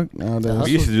as fuck nowadays.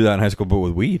 We used to do that in high school, but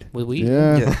with weed. With weed.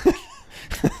 Yeah.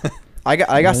 I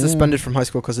got Yeah. suspended from high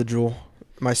school because of Juul,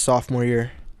 my sophomore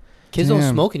year. Kids don't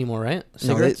Damn. smoke anymore, right?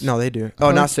 Cigarettes? No, they do. Oh,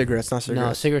 Huh? not cigarettes, not No,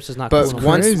 cigarettes. cigarettes is not But cool no more.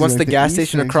 once Crazy, once like the the gas e-cigs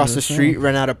station are across the the street same.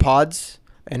 ran out of pods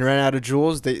and ran out of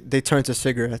Juuls, they turned to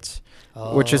cigarettes.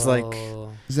 which is like- Oh.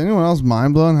 Is anyone else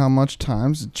mind blown how much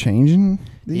times it's changing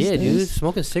these Yeah, days? dude,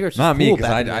 smoking cigarettes. Not was me, cool because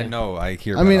back in the I day. know I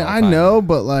hear. I about mean, it all the I time. know,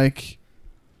 but like,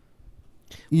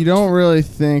 you don't really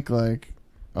think like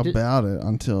Did- about it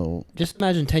until Just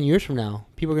imagine 10 years from now,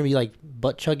 people are gonna be like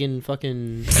butt chugging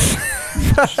fucking.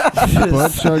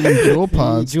 butt chugging jewel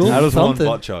pods. Jewel- dude. I was one something.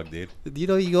 butt chug, dude. You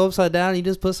know, you go upside down, and you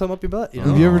just put some up your butt. You know?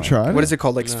 Have you ever Oh, tried? What it? is it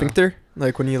called? Like No. sphincter?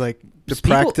 Like when you like the Just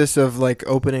people- practice of like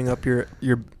opening up your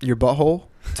butthole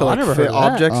to Oh, I like never fit heard of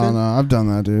that. objects Oh in. no, I've done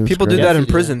that, dude. It's People do great. that in Definitely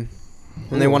do prison.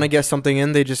 When they Ooh. want to get something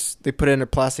in, they put it in a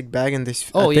plastic bag and they.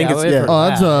 Oh, I think yeah, it's I've heard Oh,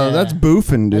 that's Yeah. that's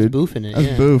boofing, That's dude. boofing it. That's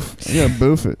Yeah. boof. You gotta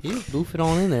boof it. You just boof it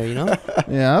on in there, you know.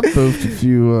 Yeah, I've boofed a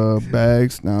few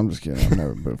bags. No, I'm just kidding. I've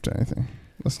never boofed anything.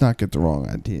 Let's not get the wrong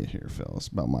idea here, fellas,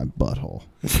 about my butthole.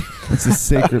 It's a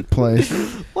sacred place.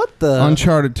 What the?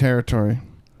 Uncharted territory.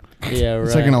 Yeah, right.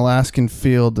 It's like an Alaskan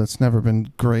field that's never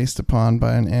been graced upon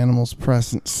by an animal's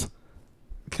presence.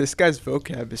 This guy's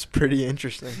vocab is pretty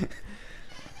interesting.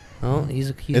 Oh, he's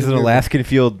Is a an weird- Alaskan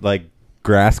field like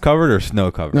grass covered or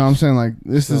snow covered? No, I'm saying like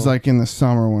this is So- like in the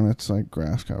summer when it's like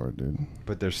grass covered, dude.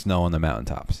 But there's snow on the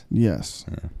mountaintops. Yes.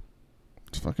 Yeah.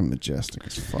 It's fucking majestic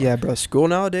as fuck. Yeah, bro. School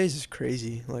nowadays is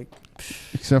crazy. Like,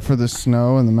 Except for the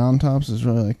snow and the mountaintops is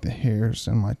really like the hairs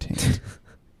in my taint.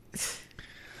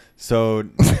 So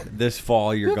this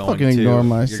fall you're Don't going fucking to ignore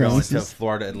my you're going to sentences.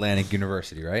 Florida Atlantic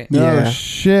University, right? No Yeah.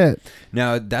 shit.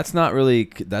 Now that's not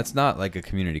like a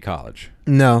community college.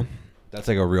 no. That's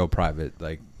like a real private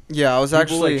like. Yeah, I was People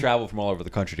actually. like travel from all over the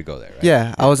country to go there, right?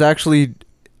 Yeah, I was actually,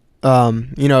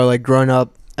 like growing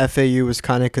up, FAU was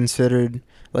kind of considered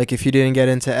like if you didn't get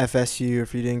into FSU, or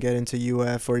if you didn't get into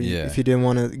UF, or Yeah. if you didn't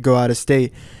want to go out of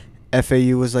state,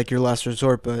 FAU was like your last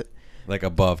resort. But Like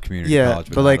above community Yeah, college,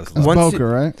 but, not like, as It's low. Once Boca, you-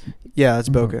 right? yeah, it's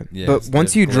Mhm. Boca. Yeah, but it's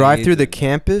once the you drive Glades through the and-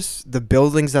 campus, the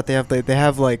buildings that they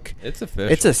have like It's official.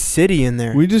 it's a city in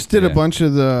there. We just did a Yeah. bunch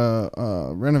of the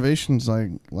renovations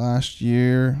like last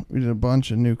year. We did a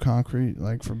bunch of new concrete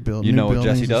like for building. You know what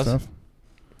Jesse does? Stuff.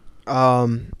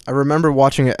 I remember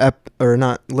watching or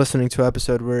not listening to an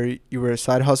episode where you were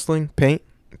side hustling painting.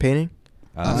 That's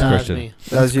Nah, that's Christian. me.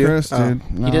 That was you? Chris, Oh. dude.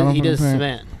 No, I He don't does. He fucking does paint.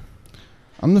 cement.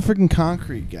 I'm the freaking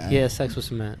concrete guy. Yeah, sex with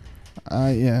cement.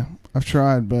 Yeah. I've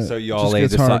tried, but So it y'all just laid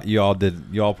gets this. hard.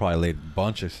 Y'all probably laid a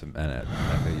bunch of cement at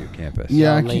FAU campus.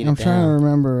 Yeah, Y'all laid I'm it trying to down.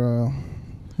 remember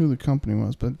who the company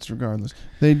was, but it's regardless.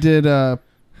 They did a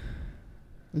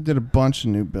bunch of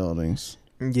new buildings.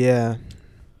 Yeah.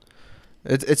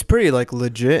 It's pretty like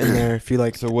legit in there if you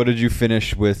like. So what did you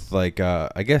finish with? Like,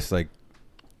 I guess like,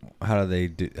 how do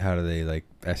they like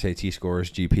SAT scores,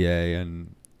 GPA,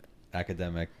 and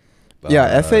academic?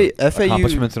 Yeah, FAU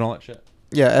accomplishments and all that shit.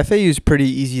 Yeah, FAU is pretty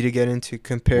easy to get into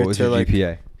compared What was to your like.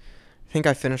 GPA? I think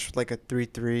I finished with like a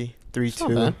 3.3, It's not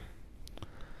 3.2. bad.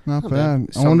 Not Not bad. bad.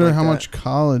 I Something wonder like how that. much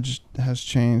college has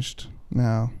changed.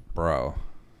 now. Bro.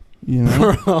 You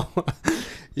know, Bro.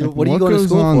 Yo, Like, what are you going to goes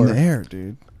school on for? there,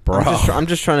 dude? Bro. I'm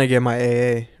just trying to get my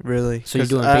AA, really. So you're 'Cause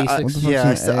doing basics? What the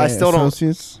fuck's yeah, an I AA? still don't.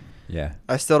 Associates? Yeah.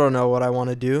 I still don't know what I want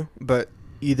to do, but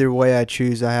either way I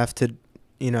choose, I have to,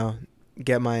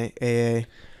 get my AA.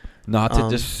 Not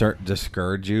to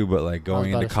discourage you, but like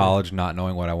going about into to say. college not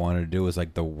knowing what I wanted to do was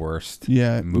like the worst.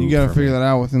 Yeah, move you got to for figure me. that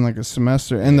out within like a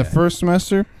semester. And the Yeah. first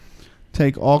semester,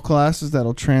 take all classes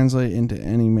that'll translate into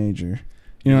any major.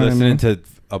 You know what I Listening mean? to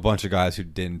a bunch of guys who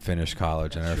didn't finish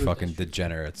college and are fucking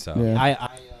degenerates. So Yeah.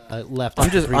 I left. I'm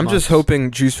after just 3 I'm months. just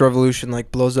hoping Juice Revolution like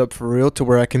blows up for real to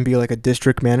where I can be like a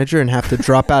district manager and have to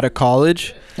drop out of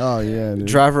college, Oh yeah, dude.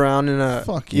 drive around in a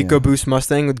Fuck yeah. EcoBoost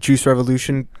Mustang with Juice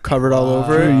Revolution covered all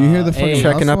over Dude, it. you hear the Hey. fucking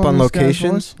Checking up hustle on these guys'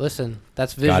 locations. voice? Listen,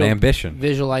 that's got ambition.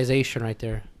 visualization right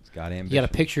there. It's got ambition. You got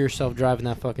to picture yourself driving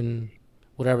that fucking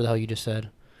whatever the hell you just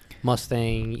said,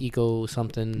 Mustang, Eco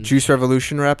something. Juice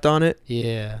Revolution rapped on it.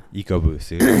 Yeah. EcoBoost,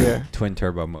 dude. Yeah. Twin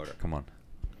turbo motor. Come on.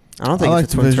 I don't I think like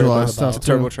it's a to twin turbo. visualize It's stuff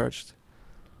too. turbocharged.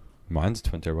 Mine's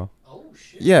twin turbo. Oh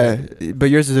shit. Yeah, but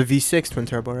yours is a V6 twin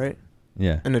turbo, right?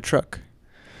 Yeah. In a truck.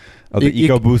 Oh, the E-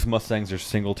 EcoBoost Mustangs are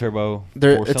single turbo.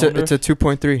 It's a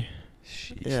 2.3.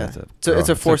 Sheesh, Yeah. that's It's a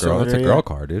girl- four-cylinder, It's a girl yeah.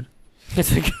 car, dude.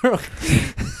 It's a girl.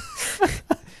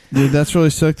 Dude, that's really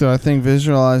sick though. I think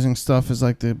visualizing stuff is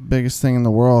like the biggest thing in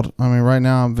the world. I mean, right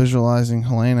now I'm visualizing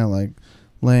Helena like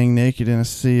laying naked in a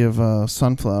sea of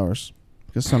sunflowers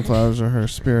because sunflowers are her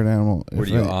spirit animal. What are If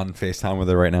you they- on FaceTime with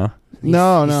her right now?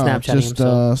 No, He's no, Snapchatting just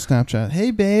himself. Snapchat.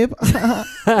 Hey, babe.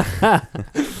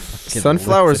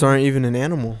 Sunflowers aren't even an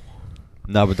animal.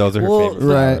 No, but those are her Well, favorite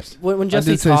right. flowers. When I did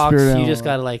Jesse say talks, spirit you animal. just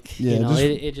gotta like, Yeah, you know, just-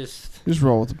 it just Just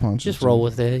roll with the punches. just roll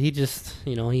with it. He just,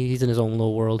 you know, he's in his own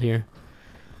little world here.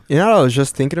 You know what I was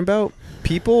just thinking about?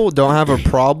 People don't have a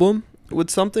problem with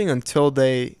something until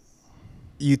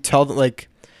you tell them, like,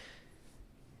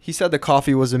 he said the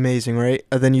coffee was amazing, right?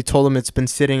 And then you told him it's been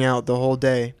sitting out the whole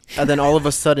day. And then all of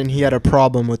a sudden he had a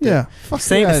problem with Yeah. it. Fuck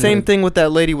Same yeah, same dude. thing with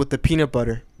that lady with the peanut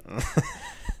butter.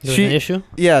 There's She- an issue.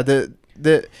 Yeah, the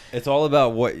It's all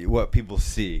about what people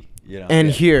see, you know. and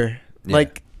Yeah. here, Yeah.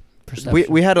 like Perception.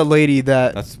 we had a lady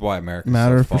that That's why America's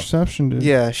Matter so of fucked. perception, dude.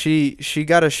 yeah, she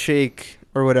got a shake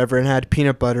or whatever and had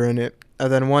peanut butter in it.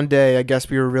 And then one day, I guess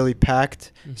we were really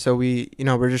packed, so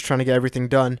we're just trying to get everything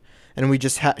done, and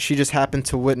she just happened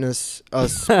to witness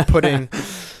us putting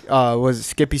was it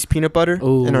Skippy's peanut butter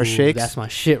in our Ooh, shakes. That's my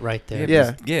shit right there.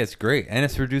 Yeah. Yeah, it's great, and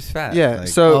it's reduced fat. Yeah, Like,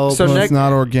 so Oh, so Well, next it's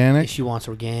not organic. She wants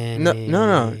organic.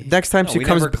 no. Next time no, she we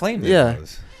comes, never claimed yeah.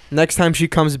 those. Next time she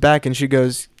comes back and she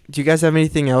goes, "Do you guys have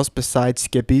anything else besides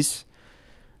Skippy's?"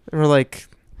 And we're like,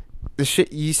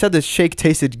 you said the shake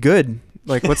tasted good.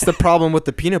 Like, what's the problem with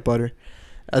the peanut butter?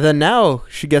 And then now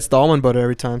she gets the almond butter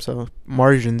every time, so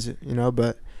margins,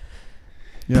 but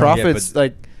Yeah. profits, but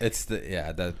like, It's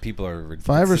the people are. If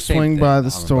I ever swing by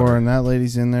the store and that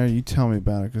lady's in there, you tell me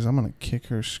about it because I'm gonna kick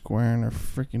her square in her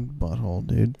freaking butthole,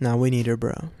 dude. nah, we need her,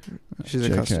 bro. She's a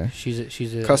customer. JK.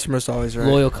 She's a Customer's always right.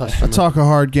 loyal I customer. talk a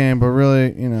hard game, but really,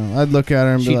 I'd look at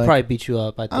her and She'd be like, probably beat you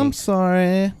up. I think "I'm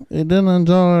sorry, you didn't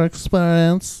enjoy our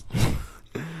experience."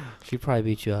 she'd probably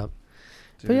beat you up.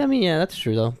 But yeah, I mean, yeah, that's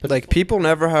true though. But Like, people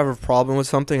never have a problem with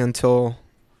something until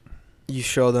you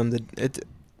show them that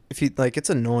it's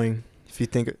annoying if you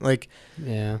think, like,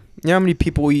 yeah, you know how many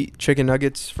people eat chicken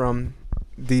nuggets from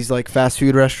these, like, fast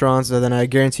food restaurants, and then I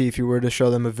guarantee if you were to show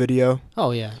them a video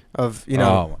oh yeah, of, Oh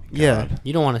my yeah. God.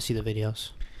 you don't want to see the videos.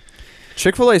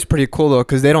 Chick-fil-A is pretty cool though,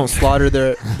 because they don't slaughter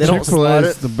their Chick-fil-A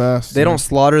is the best. they don't dude.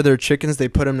 slaughter their chickens. They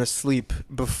put them to sleep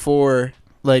before,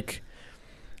 like,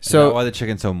 Is that so why the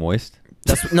chicken's so moist?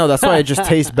 that's why it just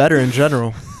tastes better in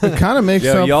general. It kind of makes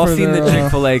Yo, up y'all for seen the their,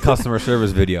 Chick-fil-A customer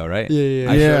service video, right? Yeah,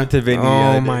 I Yeah. showed it to Vinny. the Oh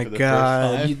other day my for the first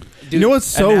God. time. You know what's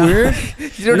so And now- weird?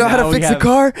 You don't know how Now to we fix a have-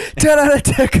 car? 10 out of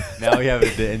 10. Now we have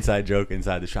the inside joke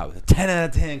inside the shop with a 10 out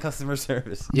of 10 customer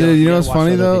service. Yo, Dude, you know yeah, what's watch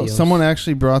funny other though? videos. Someone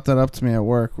actually brought that up to me at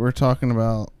work. We're talking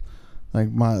about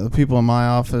like the people in my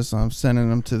office. I'm sending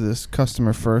them to this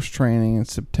customer first training in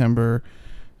September,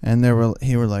 and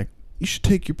he were like, "You should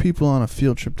take your people on a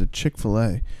field trip to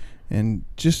Chick-fil-A, and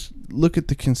just look at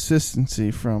the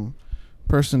consistency from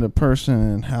person to person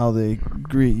and how they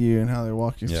greet you and how they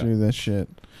walk you Yeah. through that shit."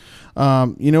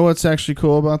 You know what's actually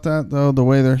cool about that though? The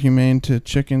way they're humane to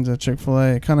chickens at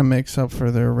Chick-fil-A, it kind of makes up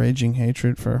for their raging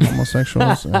hatred for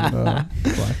homosexuals and black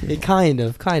people. It kind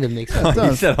of makes sense. does.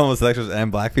 You said homosexuals and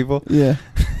black people? Yeah,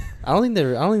 I don't think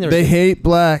they're. they hate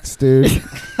blacks, dude.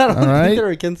 I don't all right? think they're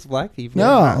against black people.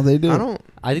 No, they do. I don't.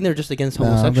 I think they're just against No,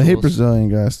 homosexuals. they hate Brazilian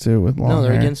guys too with long No,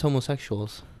 they're hair. against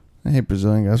homosexuals. They hate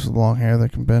Brazilian guys with long hair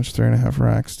that can bench 3.5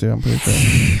 racks too. I'm pretty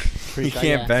sure. Pretty You sure,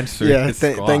 can't yeah. bench 3. Yeah, it's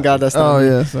thank squat. God that's not Oh me.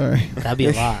 yeah, sorry. That'd be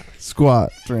a lot.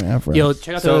 Squat 3.5 reps. Yo,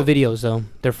 check out So- the videos though.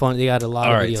 They're fun. They got a lot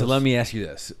All of right, videos. so let me ask you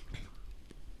this: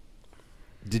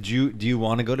 do you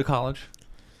want to go to college?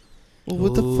 Well,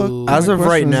 what the Ooh. fuck? As kind of question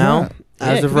right is now, that?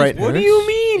 as Yeah, of right What now. do you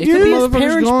mean, It dude? could be his Motherfuckers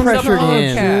parents going to pressured college,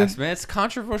 him. Podcast, man. It's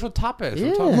controversial topics.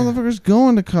 Yeah. Motherfuckers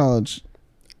going to college.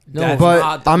 No, That's But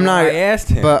not I'm what not- I asked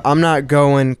him. But I'm not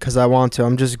going because I want to.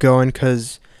 I'm just going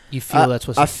because you feel that's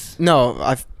what's.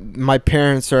 my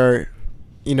parents are,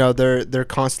 they're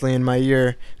constantly in my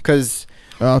ear because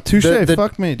Oh, touche. The-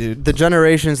 Fuck me, dude. the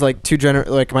generations like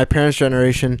like my parents'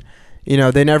 generation,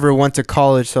 they never went to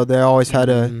college, so they always had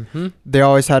to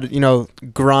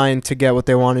grind to get what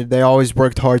they wanted. They always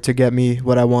worked hard to get me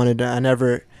what I wanted.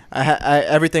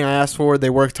 Everything I asked for, they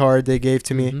worked hard. They gave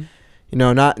to me.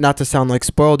 Not to sound like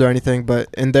spoiled or anything, but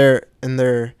in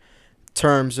their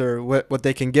terms or what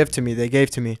they can give to me, they gave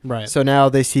to me. Right. So now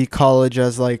they see college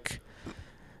as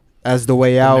the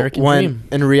way out. American When dream.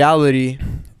 in reality,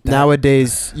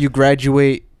 nowadays you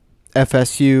graduate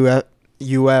FSU,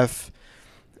 UF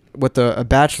with a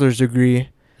bachelor's degree,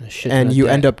 and you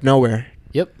end up nowhere.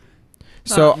 Yep.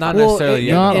 So not Well, necessarily.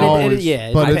 it- Not and it- always,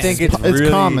 yeah, but I it's, think it's it's really-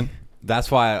 common.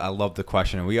 That's why I love the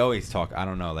question. And we always talk. I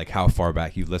don't know, like how far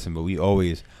back you listen, but we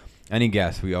always, any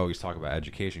guest, we always talk about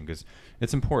education because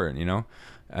it's important,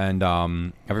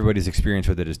 And everybody's experience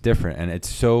with it is different, and it's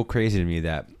so crazy to me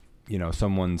that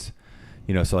someone's,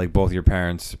 so like both your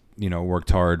parents,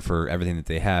 worked hard for everything that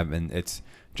they have, and it's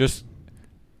just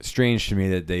strange to me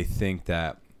that they think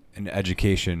that an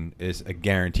education is a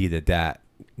guarantee that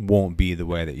won't be the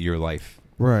way that your life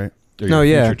Right. or No,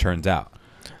 your yeah. future turns out.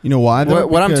 You know why? Though?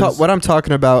 what Because- I'm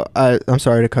talking about, I'm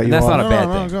sorry to cut And you that's off. not a No, bad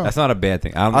no, no, thing. go. That's not a bad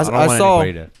thing. I don't I want saw-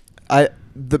 anybody to.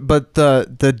 But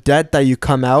the debt that you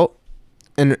come out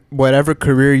in whatever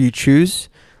career you choose,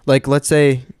 like let's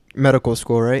say medical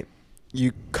school, right?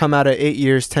 You come out of 8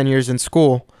 years, 10 years in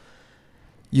school,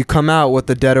 you come out with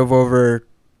a debt of over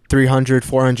 300,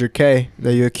 400K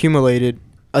that you accumulated.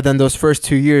 And then those first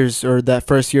 2 years or that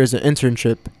first year is an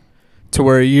internship to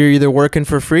where you're either working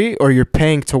for free or you're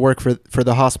paying to work for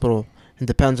the hospital. It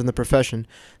depends on the profession.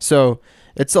 So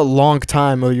it's a long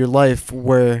time of your life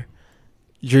where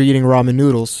you're eating ramen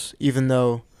noodles, even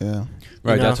though Yeah.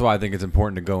 Right. know? That's why I think it's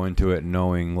important to go into it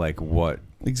knowing like what.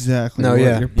 Exactly. No, what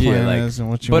yeah. your plan like, is and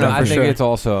what you But want. I for think sure. it's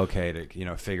also okay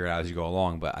to figure it out as you go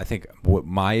along. But I think what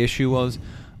my issue was,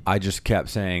 I just kept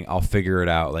saying I'll figure it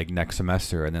out like next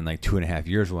semester, and then like 2.5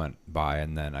 years went by,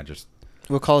 and then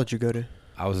what college you go to?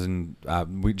 I was in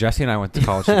Jesse and I went to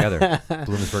college together,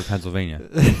 Bloomsburg, Pennsylvania.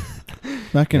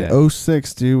 Back in Yeah.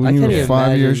 06, dude, I when you can't were even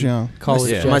 5 years imagine young.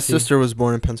 College. Yeah. My Jesse. sister was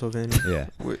born in Pennsylvania. Yeah.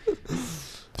 Wait.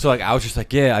 So like I was just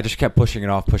like, yeah, I just kept pushing it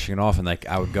off, and like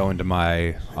I would go into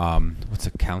my what's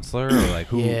a counselor or like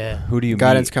who Yeah. who do you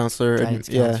Guidance meet? counselor. Guidance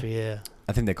yeah. counselor, yeah.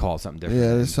 I think they call it something different.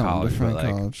 Yeah, in there's something college, different but,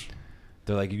 in like, college.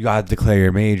 They're like, you gotta declare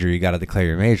your major. You gotta declare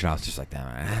your major. And I was just like,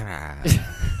 and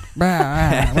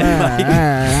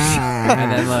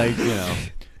then like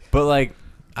but like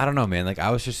I don't know, man. Like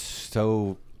I was just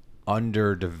so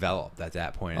underdeveloped at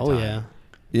that point in Oh time. yeah.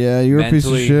 Yeah, you were a piece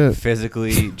of Mentally, shit.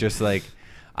 physically, just like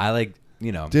I like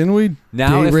Didn't we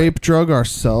now date if- rape drug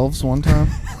ourselves one time?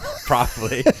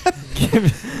 probably.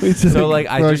 We took So like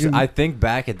fucking- I think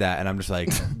back at that and I'm just like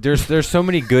there's so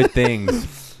many good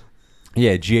things.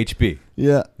 Yeah, GHB.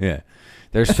 Yeah. Yeah.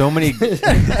 There's so many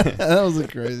That was a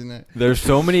crazy night. there's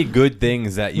so many good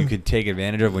things that you could take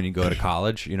advantage of when you go to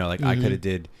college. Like I could have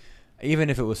did even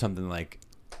if it was something like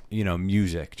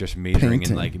music, just majoring Painting.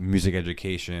 in like music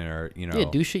education or Yeah,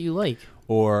 do shit you like.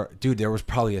 or dude, there was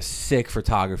probably a sick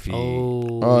photography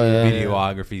Oh, yeah.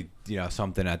 videography,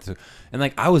 something and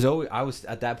like I was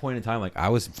at that point in time like I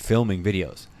was filming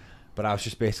videos, but I was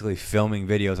just basically filming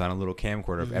videos on a little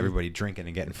camcorder of everybody drinking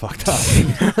and getting fucked up.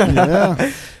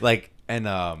 Yeah. Like and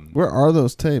Where are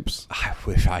those tapes? I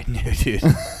wish I knew, dude.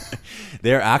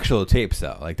 They're actual tapes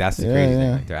though. Like that's the Yeah, crazy thing.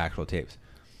 yeah. Like they're actual tapes.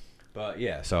 But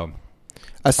yeah, so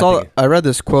I read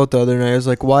this quote the other night. It was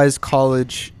like, why is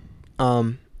college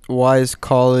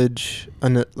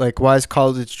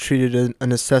treated a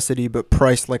necessity but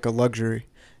priced like a luxury?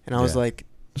 And I was Yeah. like,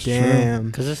 It's true. damn.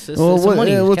 Because it's Well, a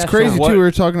money. it's what's cash crazy cow. too, we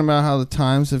were talking about how the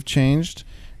times have changed,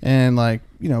 and like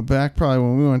back probably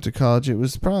when we went to college, it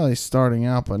was probably starting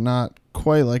out, but not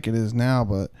quite like it is now.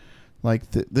 But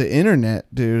like the internet,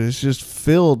 dude, is just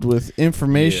filled with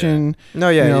information. No,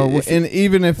 yeah. And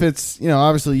even if it's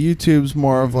obviously YouTube's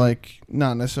more of like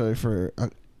not necessarily for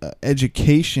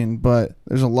education, but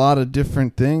there's a lot of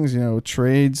different things,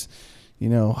 trades,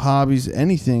 hobbies,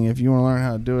 anything. If you want to learn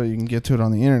how to do it, you can get to it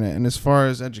on the internet. And as far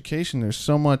as education, there's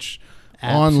so much Apps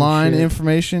and online shit.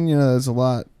 information. There's a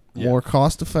lot more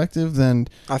cost effective than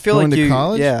I feel going like to you.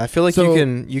 college? Yeah, I feel like So-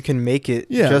 you can make it.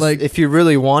 Yeah, just like- if you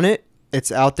really want it, it's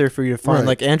out there for you to find. Right.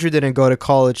 Like Andrew didn't go to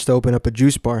college to open up a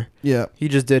juice bar. yeah. He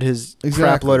just did his crap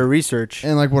Exactly. load of research.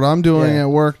 And like what I'm doing Yeah. at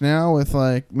work now with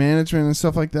like management and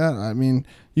stuff like that, I mean,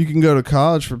 you can go to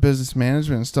college for business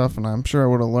management and stuff, and I'm sure I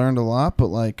would have learned a lot. But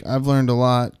like I've learned a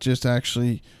lot just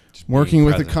actually Just being working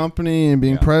with the present. company and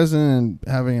being Yeah. present and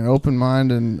having an open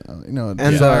mind and a And,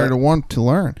 desire to want to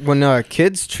learn. When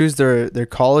kids choose their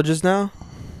colleges now,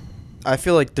 I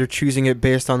feel like they're choosing it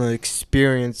based on the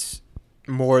experience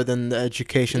more than the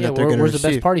education that they're going to where's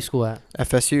receive. the best party school at?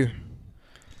 FSU.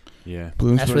 Yeah.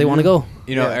 That's where they want to go.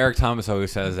 You know, Yeah. Eric Thomas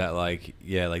always says that, like,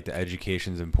 yeah, like the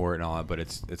education's important and all that, but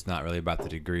it's not really about the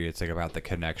degree. It's like about the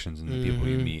connections and the people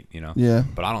you Mhm. meet, you know. Yeah.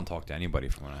 But I don't talk to anybody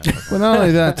from when I But not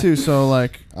only that too. So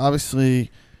like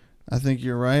obviously, I think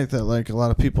you're right that like a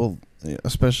lot of people,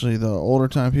 especially the older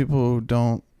time people who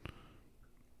don't,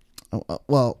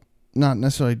 well, not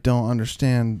necessarily don't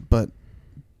understand, but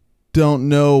don't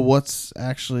know what's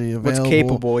actually available. What's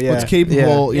capable, yeah. What's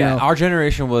capable, you yeah, know. our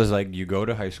generation was like, you go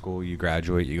to high school, you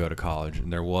graduate, you go to college,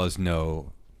 and there was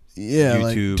no Yeah,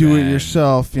 like YouTube do it and-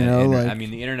 yourself, you and know, like I mean,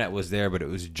 the internet was there, but it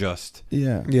was just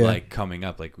yeah. Yeah. like coming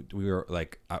up. Like we were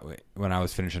like when I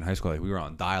was finishing high school, like we were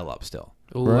on dial-up still.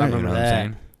 Ooh, Right. I You remember know what I'm that.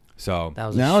 saying? So That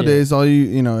was a Nowadays, all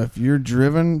you know, if you're a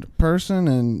driven person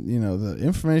and the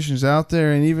information's out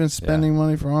there, and even spending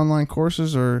money for online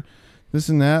courses or this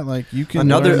and that, like you can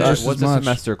Another- learn just what's as the much.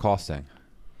 semester costing?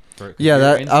 For- 'cause Yeah, you're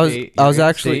that- in I was- state- I was you're in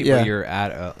actually- state, yeah. but you're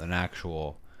at an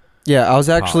actual. Yeah, I was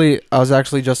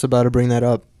actually just about to bring that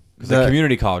up. Because the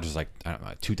community college is like, I don't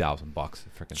know, $2,000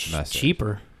 a freaking semester.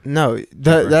 cheaper. No,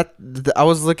 I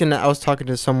was talking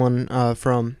to someone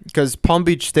from, because Palm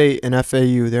Beach State and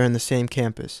FAU, they're in the same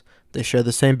campus. They share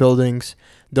the same buildings.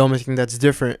 The only thing that's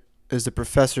different is the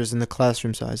professors and the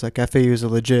classroom size. Like FAU is a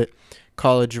legit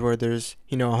college where there's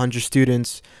 100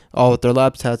 students all with their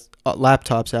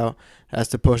laptops out,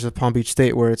 as opposed to Palm Beach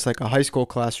State where it's like a high school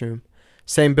classroom,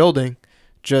 same building,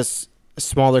 just a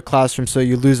smaller classroom. So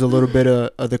you lose a little bit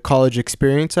of the college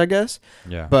experience, I guess.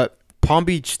 Yeah. But Palm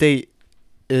Beach State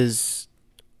is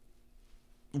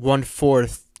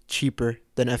 1/4 cheaper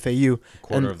than FAU.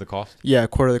 quarter and- of the cost. Yeah, a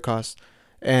quarter of the cost.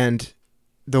 And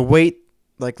the weight,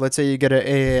 like let's say you get an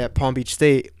AA at Palm Beach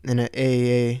State and an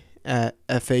AAA at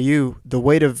FAU, the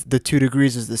weight of the 2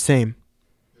 degrees is the same.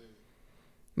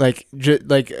 Like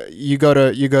you go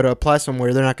to apply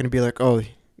somewhere, they're not going to be like, oh,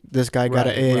 this guy got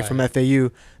an AA from FAU,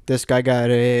 this guy got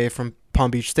an AA from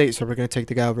Palm Beach State, so we're going to take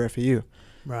the guy over FAU.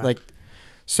 Right. Like,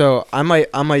 so I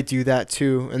might do that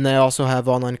too, and they also have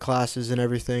online classes and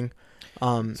everything.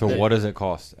 So what does it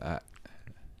cost at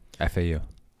FAU?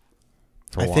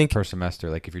 I think- per semester,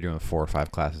 like if you're doing 4 or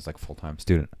 5 classes, like full-time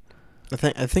student.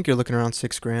 I think you're looking around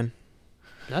 $6,000.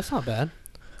 That's not bad.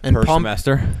 And Per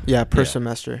semester? yeah, per Yeah.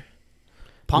 semester.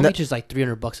 Palm No- Beach is like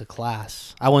 $300 a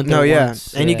class. I went there No, yeah,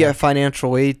 once. and you get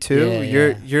financial aid too. Yeah,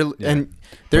 You're Yeah. and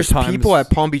there's But people times-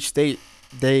 at Palm Beach State.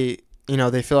 They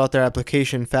they fill out their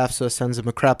application. FAFSA sends them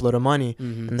a crap load of money,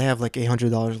 Mhm. and they have like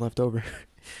 $800 left over.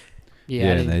 Yeah, I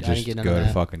and didn't- they I didn't just get none go of to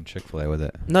that. fucking Chick-fil-A with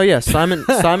it. No, yeah, Simon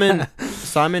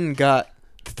got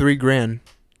 $3,000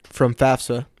 from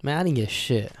FAFSA, Man, I didn't get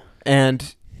shit.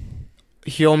 and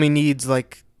he only needs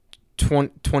like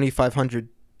 2,500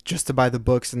 just to buy the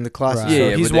books and the classes. Right. So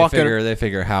Yeah, he's but walking. they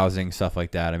figure housing, stuff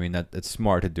like that. I mean, that it's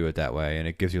smart to do it that way, and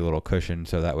it gives you a little cushion,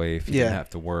 so that way if you Yeah. don't have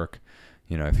to work,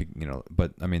 if you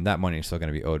but I mean that money is still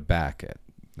going to be owed back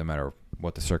no matter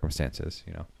what the circumstances,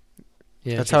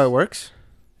 Yeah, That's how it works.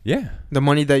 Yeah. The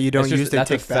money that you don't It's just- use, they that's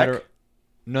a take back.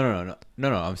 No.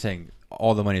 I'm saying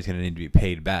all the money is going to need to be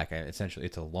paid back. Essentially,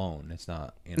 it's a loan. It's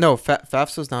not. No,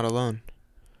 FAFSA's not a loan.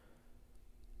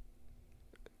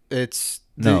 It's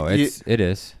No, it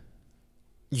is.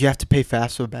 you have to pay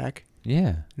FAFSA back.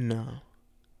 Yeah. No,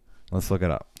 Let's look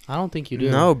it up. I don't think you do.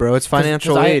 no, bro, it's 'Cause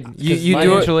financial I- aid. 'cause You do it.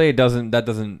 Financial aid doesn't.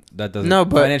 No,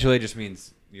 but- financial aid just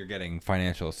means you're getting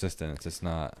financial assistance. It's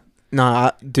not.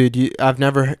 Nah, dude, I've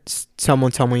never heard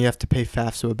someone tell me you have to pay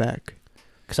FAFSA back.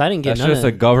 Because I didn't get That's none just of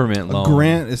a government A loan.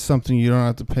 grant is something you don't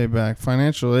have to pay back.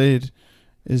 Financial aid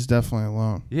is definitely a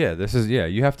loan. Yeah, this is. Yeah,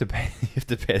 you have to pay. You have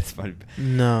to pay this money.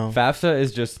 No, FAFSA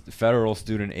is just federal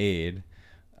student aid.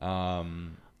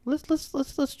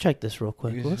 Let's check this real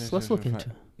quick. Let's look into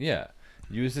it. Yeah.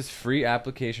 Use this free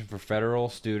application for federal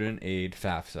student aid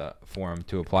FAFSA form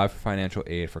to apply for financial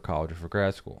aid for college or for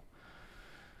grad school.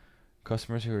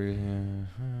 Customers who are using.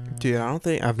 dude, I don't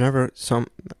think I've never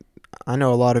I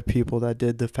know a lot of people that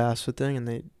did the FAFSA thing, and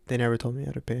they never told me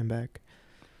how to pay them back.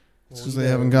 because they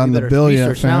haven't gotten the bill yet,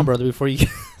 research now, fam. brother, before you.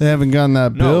 They haven't gotten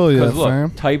that bill yet, because look,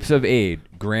 fam. types of aid: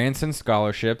 grants and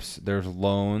scholarships. There's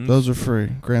loans. Those are free.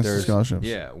 Grants and There's- scholarships.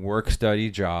 Yeah, work study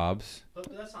jobs. But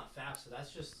that's not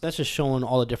FAFSA. That's just showing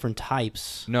all the different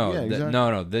types. No, Yeah, exactly.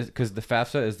 no. This because the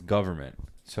FAFSA is government.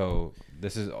 So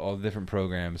this is all the different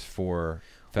programs for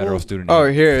federal student. Oh,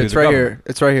 aid here through it's the right government. here.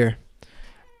 It's right here.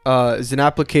 Is an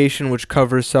application which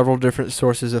covers several different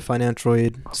sources of financial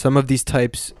aid. Some of these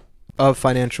types of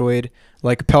financial aid,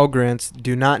 like Pell Grants,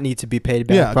 do not need to be paid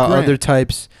back, Yeah, while grant. other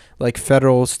types, like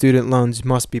federal student loans,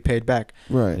 must be paid back.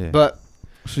 Right. Yeah. But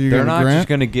So you're They're going to not grant? just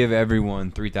going to give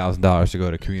everyone $3,000 to go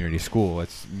to community school.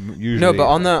 It's usually no, but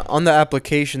on the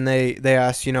application they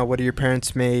ask, what do your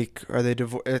parents make? Are they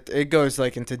divorced? It goes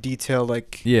like into detail,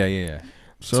 like yeah.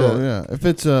 So, to- yeah, if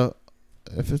it's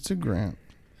a grant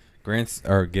Grants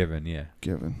are given. Yeah,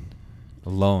 given. a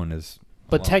loan is.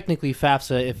 But a loan. technically,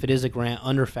 FAFSA, if it is a grant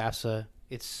under FAFSA,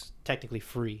 it's technically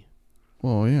free.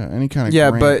 Well, yeah, any kind of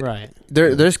Yeah, grant. but- Right.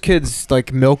 there's kids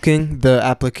like milking the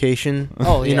application.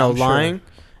 Oh, yeah, I'm sure. lying.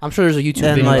 I'm sure there's a YouTube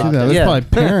And, video. like, See out that? there. There's yeah. probably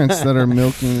parents that are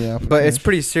milking the application. But it's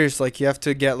pretty serious. Like you have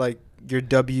to get like your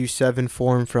W-7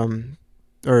 form from,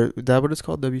 or is that what it's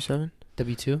called? W-7.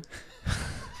 W2.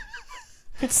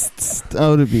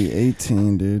 Oh, to be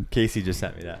 18, dude. Casey just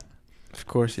sent me that. Of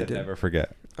course you Said did. never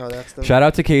forget. Oh, that's the. Shout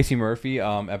out to Casey Murphy,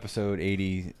 episode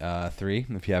 83.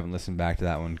 If you haven't listened back to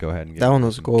that one, go ahead and get That it. one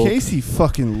was gold. Casey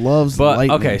fucking loves But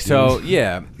lightning, okay, dude. so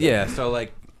yeah, so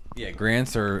like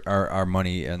grants are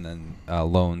money, and then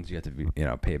loans you have to be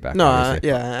pay back. No,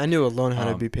 obviously. I knew a loan had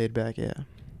to Um, be paid back. Yeah,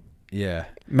 Yeah,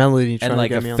 Melody trying and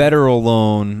like to a get me on. federal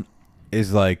loan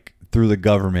is like through the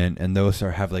government, and those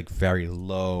have like very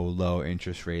low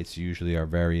interest rates. Usually are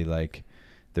very like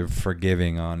they're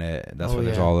forgiving on it. That's Oh, why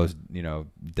there's yeah. all those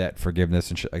debt forgiveness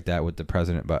and shit like that with the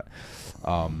president. But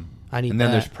I need and then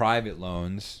that. there's private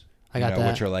loans. I got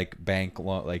that. Which are like bank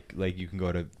loan, like you can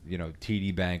go to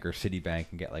TD Bank or Citibank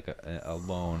and get like a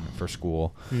loan for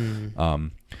school. Hmm.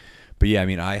 But yeah, I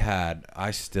mean,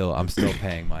 I'm still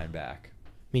paying mine back,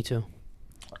 Me too.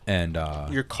 and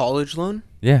Your college loan?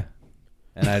 yeah,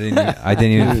 and I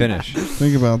didn't even finish,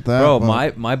 Think about that. bro.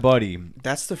 but- My buddy,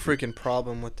 That's the freaking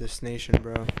problem with this nation,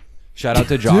 bro. shout out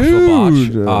to Josh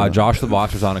Dude. LaBoch. Josh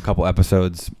LaBoch was on a couple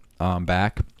episodes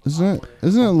back, Isn't it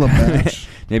Labatch?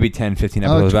 maybe 10, 15 I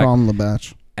like episodes to back. call him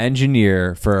Labatch.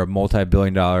 Engineer for a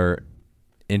multi-billion-dollar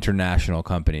international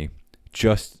company,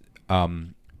 just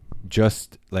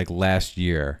like last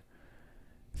year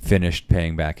finished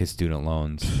paying back his student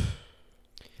loans.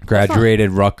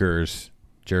 Graduated Rutgers,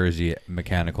 Jersey,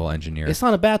 mechanical engineer. It's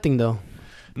not a bad thing though.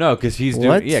 No, because he's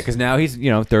What? doing because now he's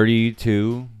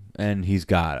 32 and he's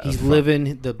got He's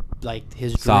living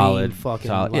his solid dream fucking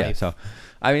solid life. yeah. So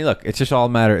I mean, look, it's just all a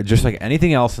matter, just like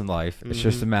anything else in life. It's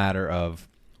just a Mhm. matter of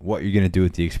what you're gonna do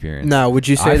with the experience. Now, would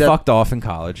you say I that? fucked off in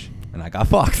college and I got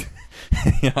fucked.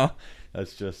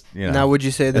 That's just Now, would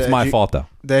you say that's that my fault though.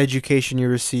 the education you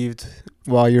received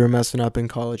while you were messing up in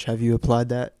college, have you applied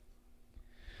that?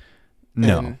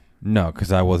 And- No,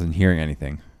 because I wasn't hearing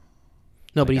anything.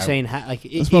 No, but Like, he's I- saying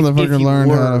This motherfucker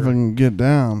learned how to fucking get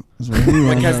down. Is what he Like,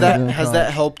 learned has how to that do in has college.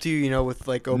 that helped you? With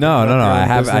like No, opening up your I own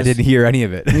have. I business? didn't hear any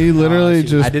of it. He literally I see.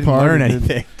 just I didn't learn partied.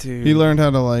 anything. Dude, He learned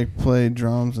how to like play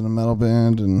drums in a metal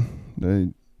band,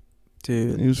 and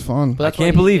dude. he was fun. But I that's why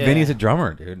can't he- believe yeah. Vinny's a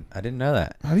drummer, dude. I didn't know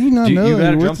that. How do you not Do know you that? got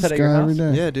a You're drum with set this at your guy house? every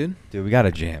day. Yeah, dude. Dude, we got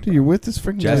a jam. Dude, you're with this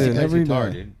freaking Jesse dude plays every guitar,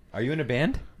 day. dude. Are you in a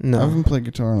band? I No, haven't played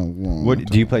guitar in a long What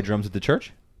do you time. play drums at the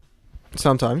church?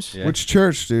 sometimes. Yeah. Which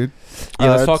church, dude?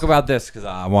 Yeah, let's it's- talk about this because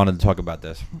I wanted to talk about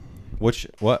this. What'd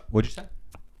you say?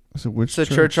 I said, which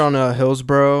It's a church on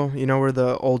Hillsboro. You know where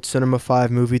the old Cinema 5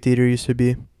 movie theater used to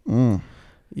be? Mm.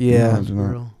 Yeah, No, I do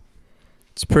not.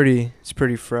 it's pretty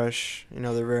fresh.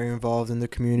 They're very involved in the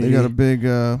community. They got a big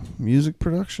music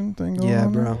production thing going Yeah,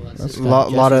 on there? bro. That's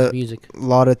lot of music.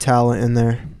 lot of talent in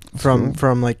there cool.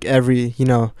 from like every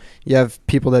you have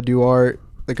people that do art.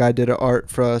 The guy did art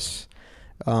for us,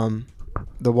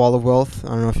 the Wall of Wealth. I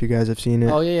don't know if you guys have seen it.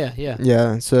 Oh yeah.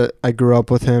 Yeah, so I grew up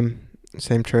with him,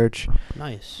 same church.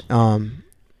 Nice.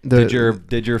 Did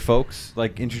your folks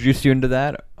like introduce you into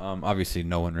that? Obviously,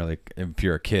 no one really. If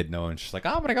you're a kid, no one's just like,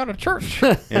 I'm gonna go to church. You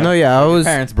know? No, yeah, I was.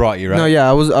 Parents brought you, right? No, yeah,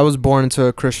 I was born into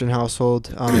a Christian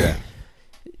household.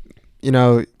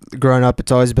 Yeah. Growing up,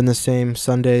 it's always been the same.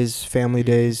 Sundays, family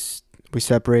days, we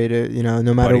separated. No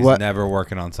matter Buddy's what. never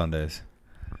working on Sundays.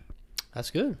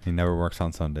 That's good. He never works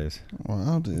on Sundays.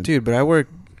 Wow, dude. Dude, but I work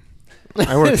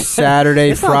I work Saturday,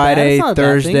 It's not bad. Friday, It's not a bad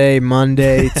Thursday,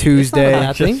 Monday, Tuesday.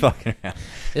 bad thing. Just fucking around.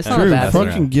 It's not a Drew, bad thing.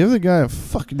 fucking give the guy a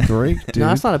fucking break, dude. No,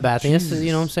 that's not a bad thing. It's, Jesus.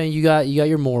 you know what I'm saying? You got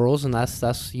your morals, and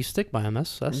that's you stick by them.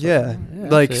 That's Yeah,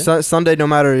 that's like it. Sunday, no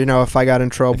matter if I got in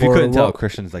trouble. If you couldn't or tell, what-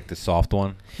 Christian's like the soft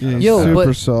one. Yeah, Yo, super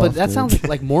but soft, that dude. sounds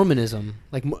like Mormonism.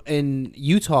 Like in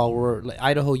Utah, where like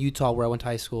Idaho, Utah, where I went to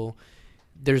high school,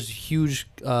 there's huge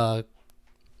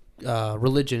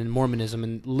religion in Mormonism,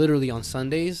 and literally on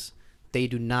Sundays they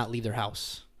do not leave their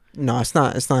house. No, it's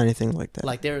not. It's not anything like that.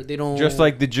 Like they don't. Just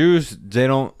like the Jews, they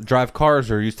don't drive cars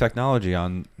or use technology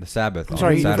on the Sabbath. I'm on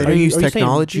sorry, Saturday. They don't use are you saying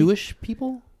technology? Jewish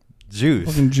people? Jews.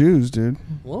 fucking Jews, dude.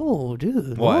 Whoa,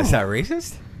 dude. What Whoa. is that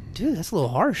racist? Dude, that's a little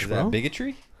harsh, Is bro. that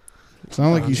bigotry?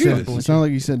 Sound like you Jews. said. It sound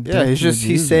like you said. yeah, death to the he's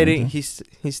Jews, stating man. he's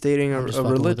stating I'm a just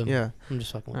fucking with religion. him. Yeah. I'm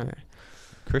just fucking with All him. right.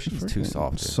 Christian's too Freaking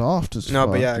soft. Dude. Soft as No,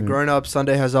 fuck. but yeah, dude. growing up,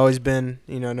 Sunday has always been,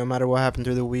 no matter what happened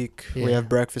through the week, we Yeah. have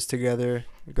breakfast together,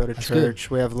 we go to That's church,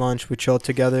 we have lunch, we chill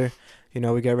together,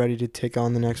 we get ready to take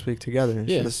on the next week together. It's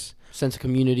Yeah. just- Sense of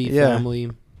community, Yeah. family.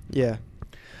 yeah.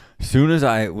 Soon as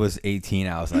I was 18,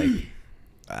 I was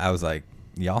like,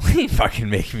 y'all ain't fucking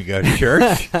making me go to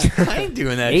church. I ain't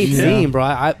doing that. 18, shit. bro.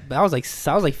 I was like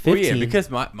 15. Well, yeah, because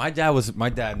my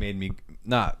dad made me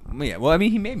not. Yeah, well, I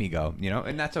mean, he made me go,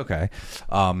 and that's okay.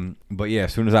 But yeah,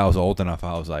 as soon as I was old enough,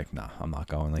 I was like, nah, I'm not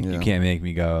going. Like, Yeah. you can't make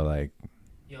me go. Like,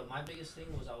 Yo, my biggest thing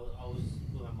was I was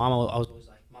with my mom. I was always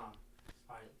like, Mom,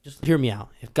 all right, just hear me out.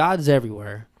 If God's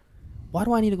everywhere, why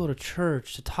do I need to go to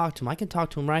church to talk to him? I can talk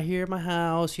to him right here at my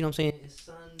house. You know what I'm saying? It's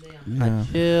Sunday. I'm trying Yeah.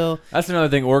 to chill. that's another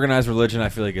thing. Organized religion, I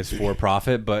feel like, is for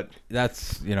profit, but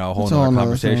that's a whole It's a whole nother nother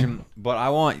conversation. thing. But I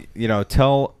want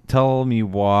tell me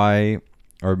why,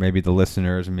 or maybe the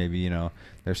listeners, or maybe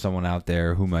there's someone out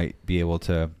there who might be able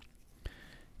to.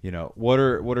 What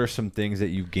are some things that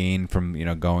you gain from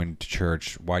going to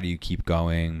church? Why do you keep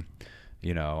going?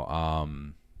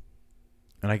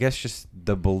 And I guess just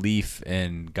the belief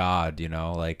in God.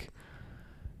 Like,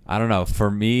 I don't know. For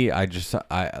me, I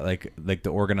like the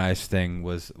organized thing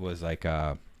was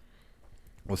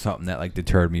something that like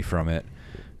deterred me from it.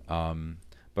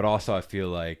 But also I feel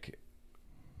like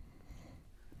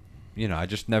I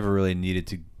just never really needed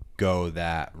to go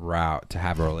that route to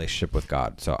have a relationship with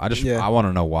God. So I want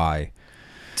to know why.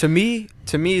 To me,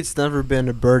 it's never been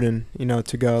a burden,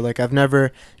 to go. Like, I've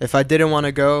never, if I didn't want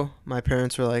to go, my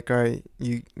parents were like, all right,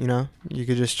 you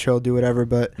could just chill, do whatever.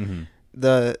 But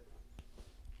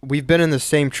we've been in the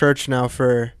same church now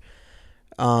for,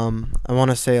 I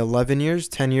want to say 11 years,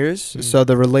 10 years. Mhm. So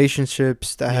the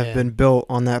relationships that have Yeah. been built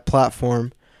on that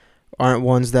platform aren't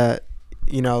ones that,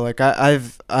 like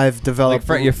I've developed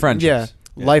Like your friendships. Yeah,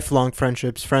 Yeah. lifelong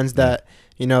friendships, friends that,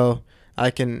 I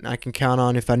can count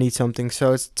on if I need something.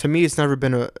 So to me, it's never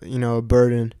been a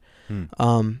burden.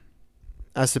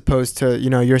 As opposed to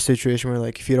your situation where,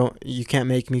 like, if you can't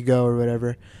make me go or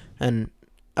whatever. And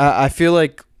I feel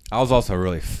like I was also a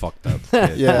really fucked up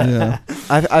kid. Yeah. Yeah.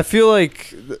 I feel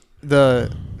like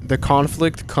the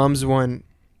conflict comes when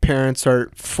parents are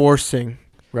forcing,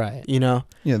 Right.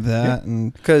 Yeah, that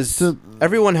and because So-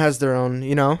 everyone has their own,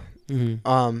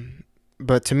 Mm-hmm.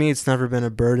 but to me, it's never been a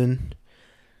burden.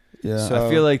 yeah. So- I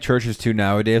feel like churches too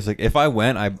nowadays. Like, if I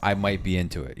went, I might be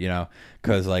into it,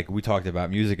 because like we talked about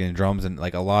music and drums, and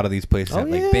like a lot of these places have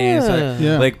like bands.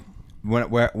 Yeah. Like when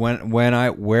I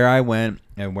went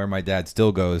and where my dad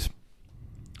still goes,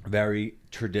 very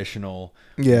traditional,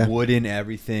 Yeah. wooden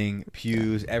everything,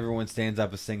 pews. Everyone stands up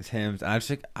and sings hymns. And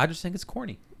I just think it's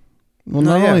corny. Well,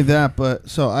 No, not yeah. only that, but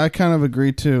so I kind of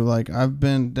agree too. Like, I've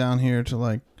been down here to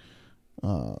like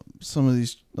some of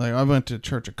these. Like, I went to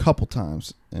church a couple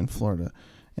times in Florida,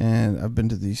 and I've been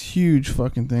to these huge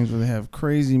fucking things where they have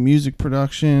crazy music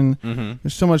production. Mm-hmm.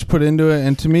 There's so much put into it,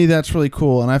 and to me, that's really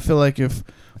cool. And I feel like if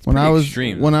when I was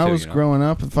extreme, when though, I too, was growing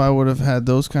up, if I would have had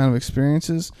those kind of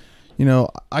experiences,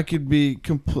 I could be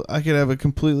I could have a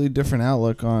completely different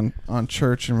outlook on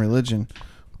church and religion.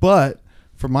 But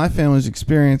from my family's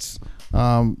experience,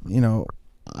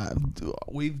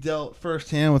 we've dealt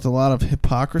firsthand with a lot of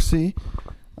hypocrisy,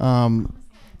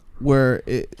 where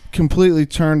it completely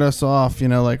turned us off.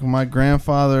 Like when my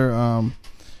grandfather,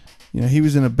 he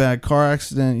was in a bad car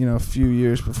accident, a few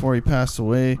years before he passed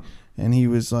away. And he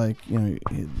was like, he had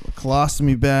a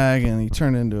colostomy bag, and he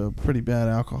turned into a pretty bad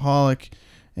alcoholic.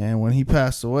 And when he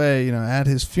passed away, at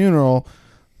his funeral,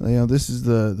 this is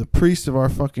the priest of our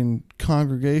fucking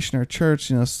congregation, our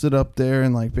church, stood up there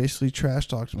and like basically trash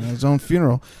talked him at his own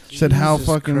funeral. Said how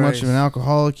Jesus fucking much of an Christ.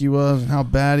 alcoholic he was and how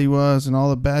bad he was and all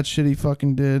the bad shit he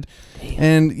fucking did.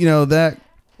 And, that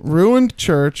ruined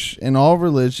church and all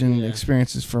religion Yeah.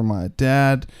 experiences for my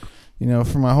dad.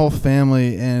 for my whole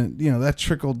family, and that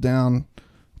trickled down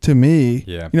to me.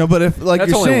 Yeah. But if like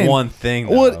That's you're only saying, one thing.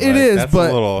 Though. well, Like, it is, that's a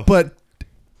little, but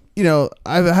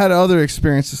I've had other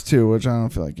experiences too, which I don't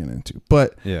feel like getting into.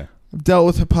 But yeah. I've dealt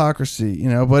with hypocrisy,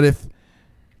 but if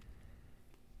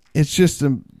it's just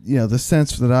the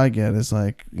sense that I get is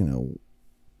like,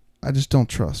 I just don't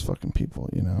trust fucking people,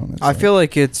 And it's I feel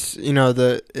like it's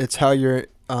it's how you're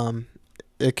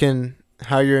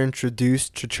how you're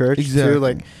introduced to church exactly. too.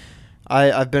 Like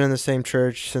I've been in the same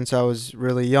church since I was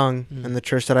really young, and the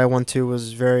church that I went to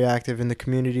was very active in the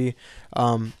community.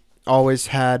 Always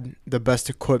had the best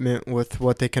equipment with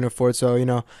what they can afford.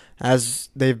 So as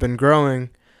they've been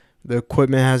growing, the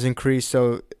equipment has increased.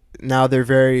 So now they're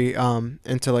very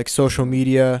into like social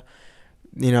media.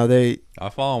 I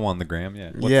follow him on the gram.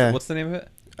 Yeah. What's the name of it?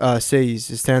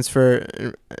 SEIS. It stands for,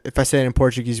 if I say it in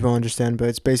Portuguese, you will understand, but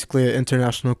it's basically an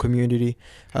international community.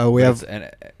 So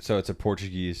it's a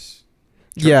Portuguese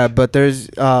church? Yeah, but there's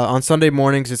on Sunday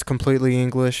mornings it's completely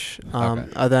English. Okay.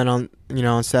 And then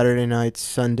on Saturday nights,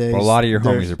 Sundays. Well, a lot of your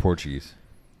homies are Portuguese.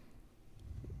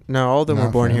 No, all of them were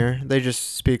Not born fair. here. They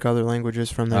just speak other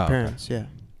languages from their Oh, okay. parents. Yeah.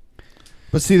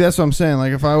 But see, that's what I'm saying.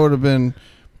 Like if I would have been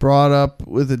brought up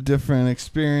with a different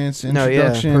experience,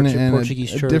 introduction, and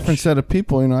Portuguese a church. different set of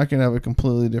people, I can have a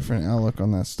completely different outlook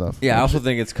on that stuff. Yeah, I also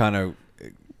think it's kind of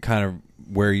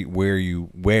where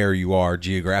you are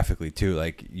geographically too.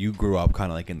 Like you grew up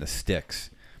kind of like in the sticks,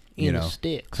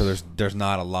 Sticks. So there's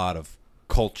not a lot of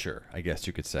culture, I guess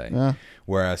you could say. Yeah,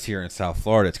 Whereas here in South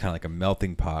Florida, it's kind of like a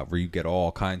melting pot where you get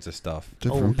all kinds of stuff.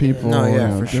 different yeah. people, No,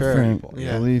 yeah, for sure. different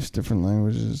Yeah. beliefs, different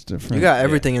languages, different. You got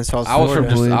everything in South I was Florida.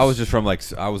 from Florida.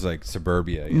 I was like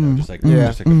suburbia, just like Yeah.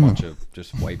 just like a bunch of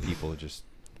just white people just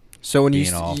So when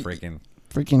being all freaking.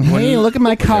 freaking. When Hey, you- look at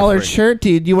my collared freaking- shirt,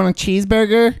 dude. You want a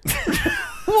cheeseburger?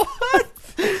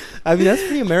 I mean, that's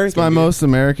pretty American. It's my dude. most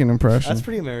American impression. That's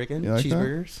pretty American. You like that?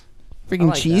 Cheeseburgers. freaking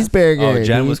like that. cheeseburger. Oh,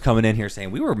 Jen dude. was coming in here saying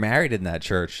we were married in that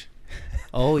church.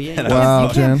 Oh yeah. Wow,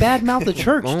 you can't Jen. badmouth the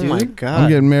church, oh dude. my I'm God.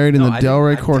 getting married in the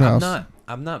Delray courthouse.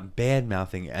 I'm not bad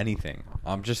mouthing anything.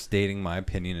 I'm just stating my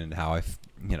opinion and how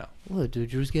Look,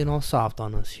 dude, you're just getting all soft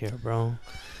on us here, bro.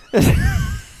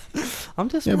 I'm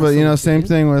just. Yeah, but messing with same dude.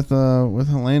 thing with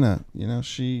Helena.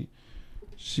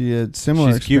 She had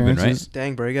similar She's Cuban, right? experiences.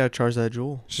 Dang, bro, you gotta charge that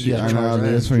jewel. Yeah, I know, charge dude.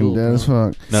 that That's fucking jewel, dead as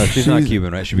bro. fuck. No, she's not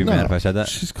Cuban, right? She'd be mad if I said that.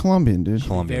 She's Colombian, dude.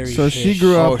 Colombian. Very So she fish.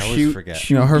 grew up. I always forget.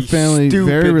 her Be family stupid,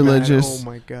 very man. religious. Oh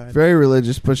my God. Very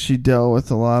religious, but she dealt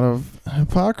with a lot of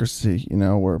hypocrisy,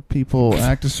 where people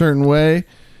act a certain way,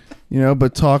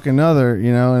 but talk another,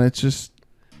 and it's just.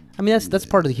 I mean, that's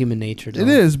part of the human nature. Though. It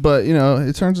is, but,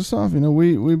 it turns us off.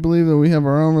 We believe that we have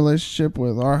our own relationship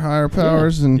with our higher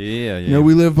powers, and, Yeah.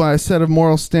 we live by a set of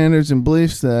moral standards and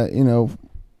beliefs that,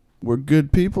 we're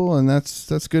good people, and that's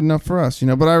good enough for us,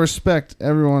 But I respect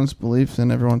everyone's beliefs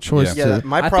and everyone's choice Yeah. to,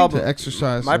 My I think problem. to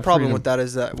exercise. My their problem freedom. with that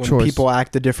is that when Choice. people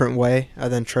act a different way,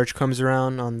 and then church comes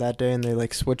around on that day and they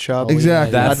like switch up. Oh,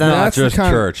 Exactly. yeah. That's then- not that's the just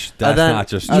kind- church. That's then- not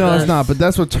just and No, church. it's not. But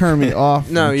that's what turned me off.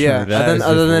 No, from yeah. church. That And is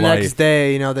then other than the just next life.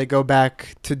 day, they go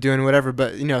back to doing whatever.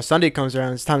 But Sunday comes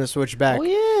around, it's time to switch back. Oh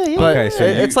yeah, yeah. But Okay, so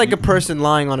it's you- like a person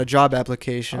lying on a job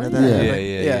application. Oh, and then yeah. like,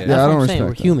 Yeah. That's Yeah, I what don't I'm saying. We're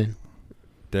respect that. human.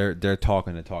 They're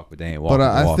talking the talk, but they ain't walking But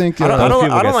the I walk. think I don't- uh, I don't- Those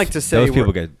people get- like to say those we're-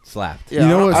 people get slapped. Yeah, You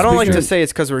know what, I don't like to speaking- say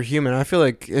it's because we're human. I feel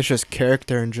like it's just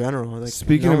character in general. Like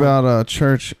speaking no one- about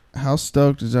church, how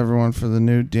stoked is everyone for the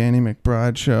new Danny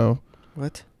McBride show?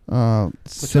 what?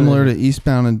 Similar one to is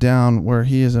Eastbound and Down, where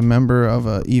he is a member of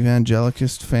a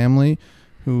evangelicist family,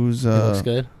 who's It looks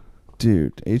good.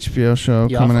 dude, HBO show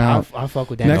Yeah, coming out. I'll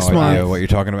fuck with Danny. Next no month. idea what you're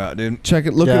talking about, dude. Check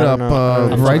it. Look Yeah, it I up. don't know. I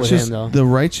fuck with Righteous, him, though. the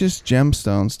Righteous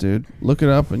Gemstones, dude. Look it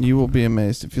up, and you will be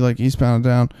amazed. If you like Eastbound and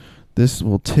Down, this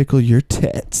will tickle your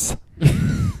tits.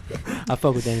 I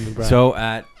fuck with Danny McBride. So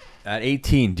at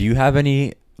 18, do you have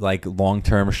any like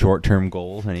long-term, short-term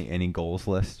goals? Any goals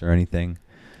list or anything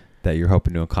that you're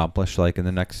hoping to accomplish, like in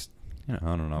the next, I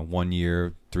don't know, 1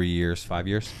 year, 3 years, 5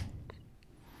 years?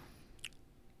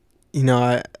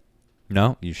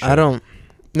 No, you should. I don't.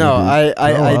 No, Maybe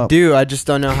I grow up. do. I just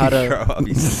don't know how to. Grow up.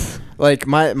 Like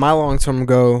my long term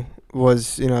goal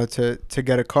was to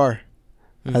get a car,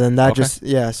 and then that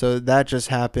Okay. so that just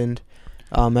happened.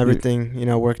 Everything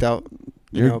worked out.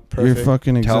 You're Perfect.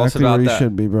 fucking Tell us exactly where about you that.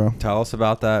 should be, bro. Tell us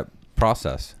about that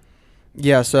process.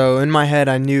 Yeah. So in my head,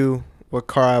 I knew what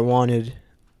car I wanted.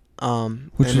 Which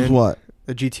and is then what?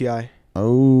 a GTI.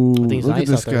 Oh, I think it's look at nice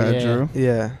this out there, guy, yeah. Drew.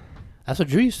 Yeah. That's what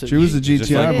Drew used to. Drew was a Just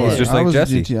GTI like- boy. he's just I like was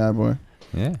Jesse. a GTI boy.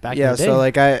 Yeah. Back Yeah. in the So day.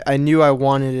 like I knew I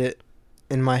wanted it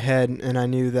in my head, and I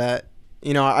knew that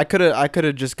I could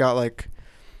have just got like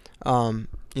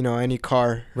any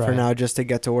car for Right. now just to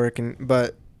get to work,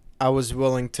 but I was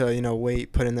willing to,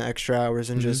 wait, put in the extra hours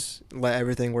and just let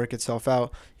everything work itself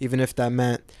out, even if that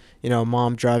meant,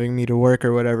 mom driving me to work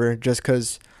or whatever, just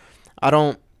because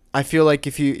I feel like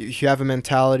if you have a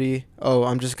mentality, oh,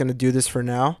 I'm just going to do this for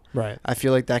now. Right. I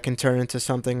feel like that can turn into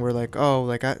something where like, oh,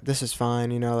 like this is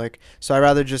fine, so I'd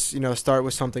rather just, start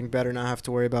with something better, not have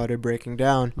to worry about it breaking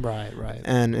down. Right.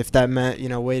 And if that meant,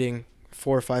 waiting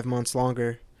 4 or 5 months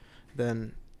longer,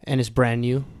 then. And it's brand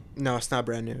new? No, it's not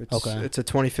brand new. Okay. It's a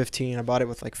 2015. I bought it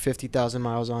with like 50,000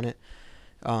 miles on it.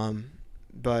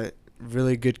 But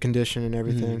really good condition and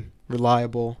everything.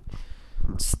 Reliable.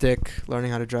 Stick,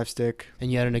 learning how to drive stick.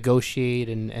 And you had to negotiate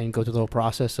and go through the whole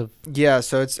process of. Yeah,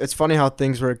 so it's funny how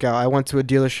things work out. I went to a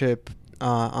dealership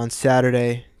on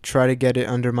Saturday, try to get it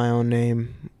under my own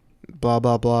name, blah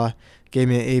blah blah. Gave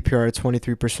me an APR of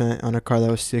 23% on a car that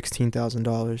was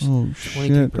 $16,000. Oh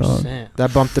shit, dog.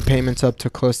 That bumped the payments up to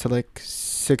close to like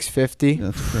 $650.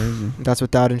 That's crazy. That's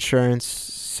without insurance.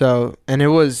 So, and it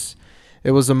was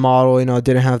a model, it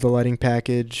didn't have the lighting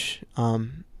package.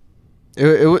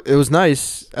 It was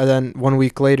nice. And then 1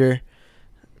 week later,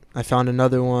 I found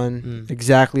another one,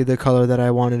 exactly the color that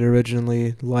I wanted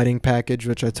originally, lighting package,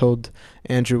 which I told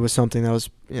Andrew was something that was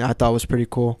I thought was pretty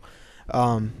cool.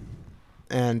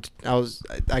 And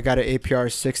I got an APR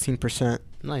 16%.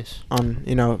 Nice. On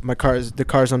the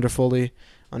car's fully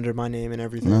under my name and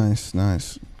everything.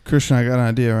 Nice. Christian, I got an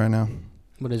idea right now.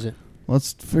 What is it?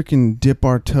 Let's freaking dip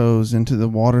our toes into the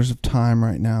waters of time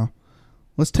right now.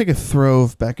 Let's take a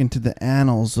throve back into the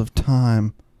annals of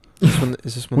time.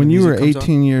 Is this when the you were music comes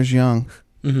 18 years young?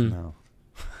 No.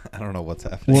 I don't know what's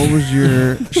happening. What was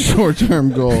your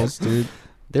short-term goals, dude?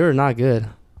 They were not good.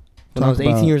 When I Talk was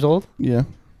 18 about- years old? Yeah.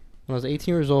 When I was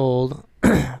 18 years old.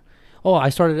 I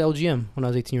started at LGM when I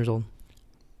was 18 years old.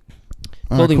 All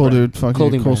right, Clothing cool, brand. dude. Fucking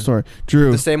Clothing cool brand. story.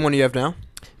 Drew. The same one you have now?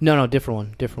 No,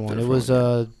 different one. It was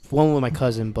one with my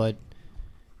cousin, but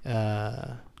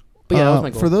yeah, that was my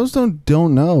goal. For those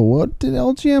don't know, what did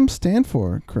LGM stand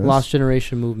for, Chris? Lost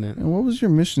Generation Movement. And what was your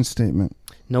mission statement?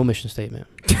 No mission statement.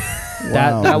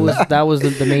 Wow. that was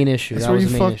the main issue. That's that where was you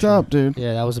the main fucked issue. up, dude.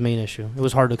 Yeah, that was the main issue. It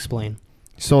was hard to explain.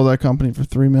 You sold that company for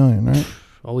 $3 million, right?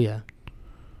 Oh yeah,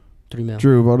 $3 million.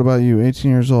 Drew, what about you? 18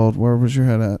 years old. Where was your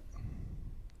head at?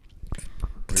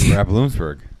 We were at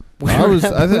Bloomsburg.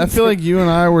 I feel like you and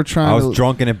I were trying. I was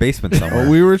drunk in a basement somewhere.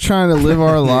 We were trying to live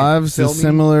our lives Filming.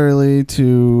 similarly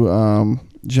to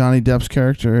Johnny Depp's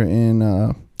character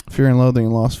in Fear and Loathing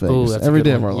in Las Vegas. Ooh, that's a Every good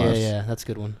day of one. our lives. Yeah, that's a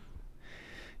good one.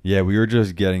 Yeah, we were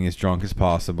just getting as drunk as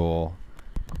possible,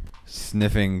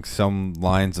 sniffing some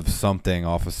lines of something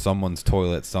off of someone's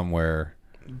toilet somewhere.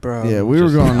 Bro. Yeah, we were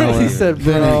Just- going nowhere. He said,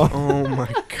 Vinny, bro. Oh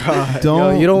my god.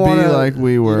 don't you don't be wanna- like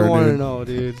we were, You don't want to dude. know,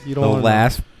 dude. You don't The want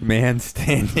last man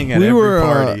standing at We every were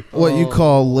party. what you Oh.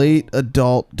 call late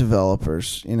adult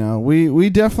developers. We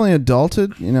definitely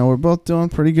adulted. We're both doing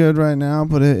pretty good right now,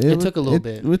 but It took a little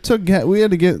bit. We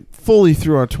had to get fully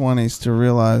through our 20s to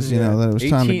realize, that it was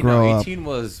time to grow up. 18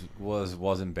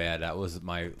 wasn't bad. That was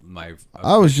my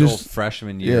I was official just-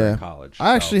 freshman year yeah. in college.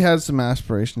 I actually had some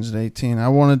aspirations at 18. I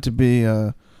wanted to be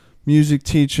a music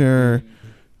teacher.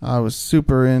 I was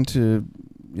super into,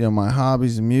 my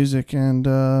hobbies and music, and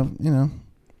I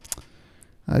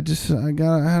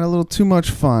had a little too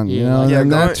much fun, Yeah. and Yeah, then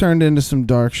that going- turned into some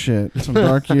dark shit, some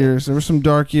dark years. There were some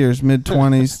dark years, mid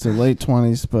 20s to late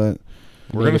 20s, but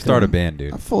We're gonna start a band,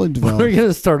 dude. I fully We're developed.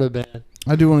 gonna start a band.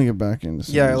 I do want to get back into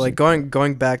some Yeah, music. like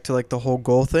going back to like the whole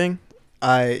goal thing.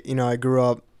 I grew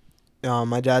up.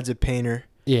 My dad's a painter,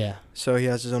 Yeah. so he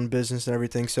has his own business and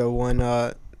everything. So when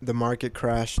the market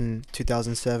crashed in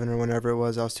 2007 or whenever it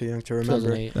was, I was too young to remember.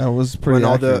 2008. That was pretty when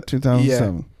all accurate. the-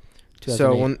 2007. So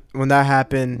 2008. when that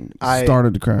happened, I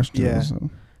started to crash. Yeah. 2007.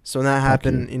 So when that Fuck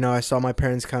happened, I saw my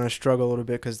parents kind of struggle a little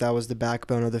bit because that was the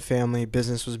backbone of the family.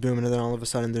 Business was booming, and then all of a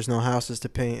sudden, there's no houses to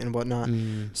paint and whatnot.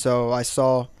 So I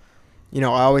saw, I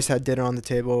always had dinner on the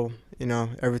table.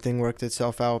 Everything worked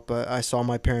itself out. But I saw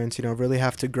my parents, really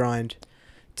have to grind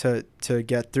to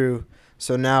get through.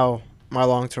 So now my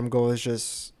long-term goal is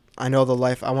just, I know the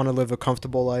life. I want to live a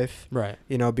comfortable life. Right.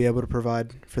 Be able to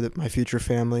provide for my future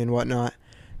family and whatnot.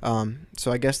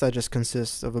 So I guess that just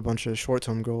consists of a bunch of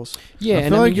short-term goals. Yeah. I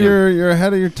feel like you're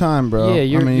ahead of your time, bro. Yeah,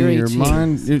 you're your 18.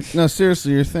 mind. No,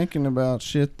 seriously, you're thinking about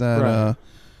shit that Right.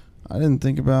 I didn't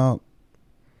think about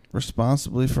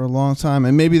responsibly for a long time,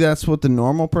 and maybe that's what the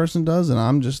normal person does, and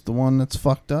I'm just the one that's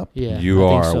fucked up. Yeah. You I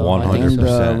think are so.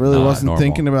 100%. And really not wasn't normal.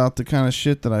 thinking about the kind of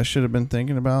shit that I should have been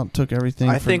thinking about. Took everything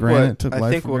I for think granted. Took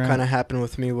life for what granted. kind of happened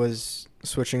with me was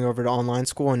switching over to online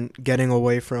school and getting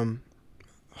away from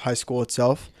high school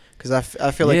itself. Because I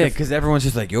feel like yeah, if, because everyone's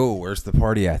just like, yo, where's the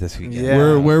party at this weekend?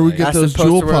 Yeah. Where we Like, get As those opposed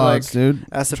jewel to where, like, pods, dude.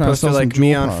 as Trying opposed to sell some like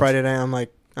me jewel on pods. Friday night,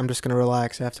 I'm just gonna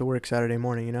relax. I have to work Saturday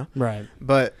morning, you know. Right.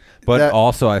 But But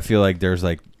also, I feel like there's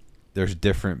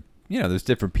different, there's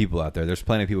different people out there. There's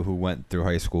plenty of people who went through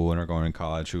high school and are going to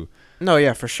college who no,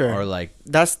 yeah, for sure. are like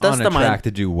That's on the a track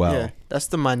to do well. Yeah, that's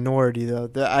the minority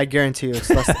though. I guarantee you, it's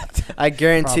less. I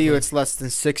guarantee you, Probably. it's less than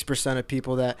 6% of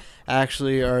people that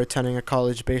actually are attending a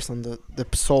college based on the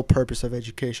sole purpose of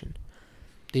education.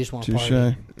 They just want to Touche.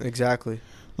 party. A Exactly.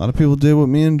 lot of people did what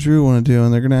me and Drew want to do,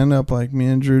 and they're gonna end up like me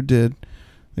and Drew did.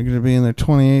 They're gonna be in their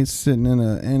 28s, sitting in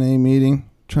a NA meeting,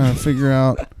 trying to figure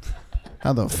out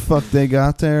how the fuck they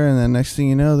got there, and then next thing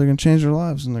you know, they're gonna change their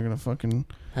lives, and they're gonna fucking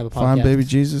Have a podcast. find baby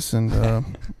Jesus and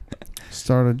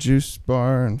start a juice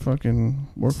bar and fucking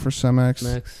work for Cemex.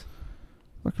 Next.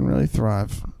 Fucking really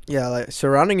thrive. Yeah, like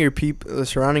surrounding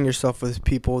yourself with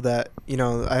people that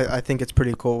I think it's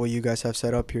pretty cool what you guys have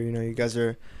set up here. You guys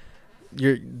are,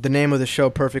 the name of the show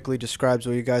perfectly describes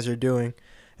what you guys are doing,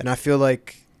 and I feel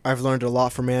like I've learned a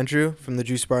lot from Andrew, from the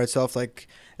juice bar itself. Like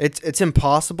it's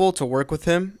impossible to work with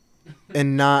him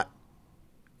and not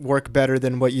work better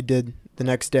than what you did the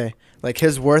next day. Like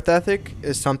his work ethic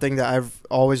is something that I've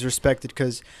always respected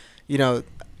because,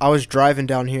 I was driving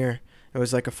down here. It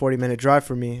was like a 40-minute drive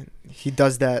for me. He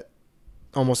does that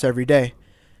almost every day,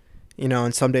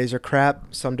 and some days are crap,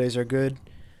 some days are good.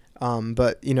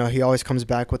 But, he always comes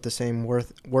back with the same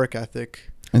work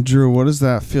ethic. And Drew, what does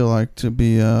that feel like to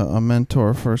be a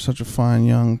mentor for such a fine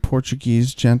young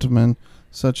Portuguese gentleman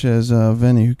such as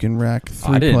Vinny, who can rack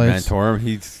 3 I didn't plays? mentor him.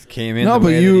 He came in. No, the but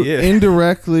way you that he is.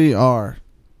 indirectly are.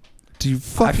 Do you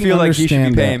fucking I feel like he should be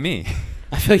understand paying that? me.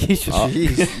 I feel like he should.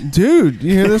 Jeez. Dude,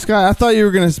 you hear this guy? I thought you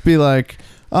were gonna be like,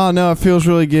 "Oh no, it feels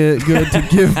really good to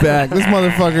give back." This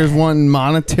motherfucker's wanting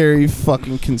monetary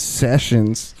fucking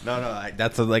concessions. No,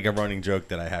 that's like a running joke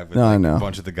that I have with No, I know. a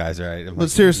bunch of the guys. Right? I'm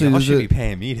But seriously, y'all does should it- be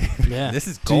paying me. Yeah. This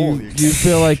is Do gold. you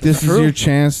feel like this is True. your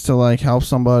chance to like help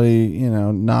somebody,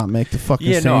 not make the fucking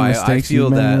Yeah, same no, I mistakes feel you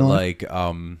made in that your life?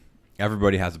 like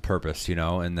everybody has a purpose,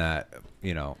 and that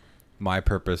my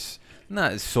purpose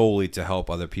not solely to help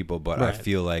other people, but I Right.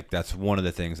 feel like that's one of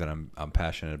the things that I'm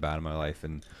passionate about in my life,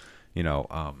 and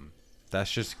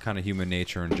that's just kind of human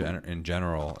nature in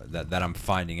general that I'm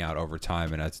finding out over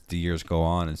time, and as the years go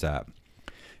on, is that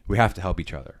we have to help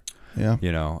each other, Yeah.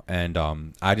 and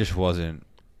I just wasn't.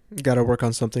 Got to work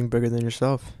on something bigger than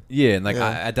yourself. Yeah, and like Yeah.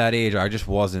 at that age, I just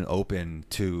wasn't open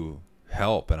to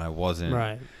help, and I wasn't.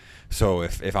 Right. So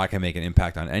if I can make an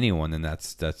impact on anyone, then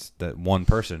that's that one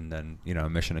person. Then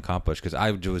mission accomplished. Because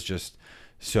I was just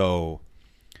so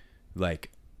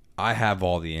like I have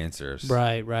all the answers.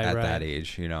 Right. At that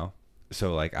age,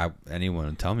 So like anyone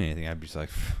would tell me anything, I'd be just like,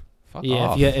 fuck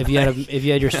off. Yeah. If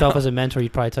you had yourself as a mentor,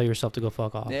 you'd probably tell yourself to go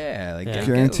fuck off. Yeah, like Yeah.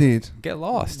 Guaranteed. Get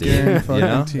lost, dude.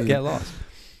 Guaranteed. Get lost.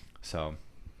 So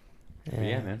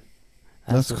yeah, man.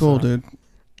 That's what's cool, up. dude.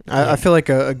 I feel like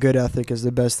a good ethic is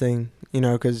the best thing,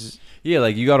 because Yeah,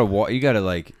 like you gotta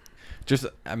like, just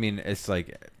I mean, it's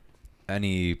like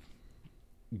any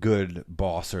good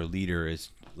boss or leader is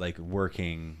like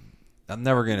working. I'm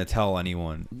never gonna tell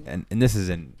anyone, and this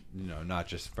isn't not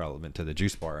just relevant to the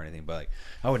juice bar or anything, but like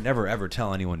I would never ever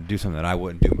tell anyone to do something that I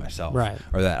wouldn't do myself, Right.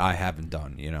 or that I haven't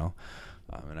done,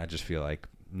 and I just feel like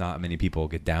not many people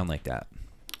get down like that.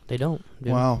 They don't.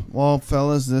 Yeah. Wow. Well,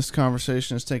 fellas, this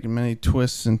conversation has taken many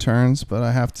twists and turns, but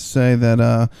I have to say that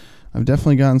I've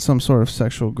definitely gotten some sort of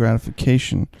sexual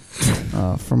gratification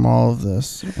from all of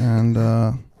this, and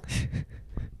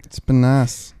it's been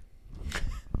nice.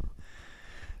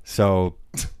 So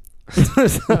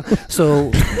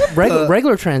So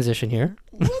regular transition here.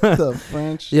 What the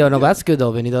French? Yeah, no, that's good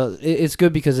though, Vinny. It's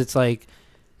good because it's like,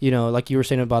 like you were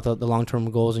saying about the long-term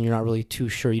goals, and you're not really too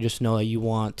sure. You just know that you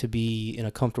want to be in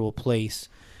a comfortable place.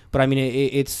 But I mean,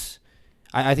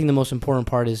 I think the most important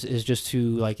part is just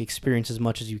to like experience as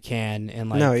much as you can, and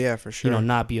like, no, yeah, for sure.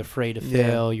 not be afraid to Yeah.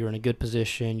 fail. You're in a good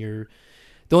position.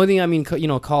 The only thing, I mean,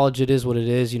 college, it is what it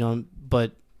is,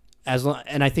 but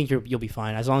and I think you'll be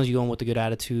fine as long as you go in with a good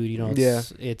attitude.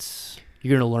 It's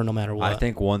you're gonna learn no matter what. I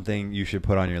think one thing you should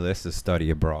put on your list is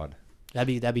study abroad. that'd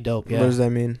be dope. Yeah. What does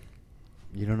that mean?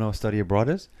 You don't know what study abroad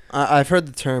is? I've heard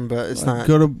the term, but it's not.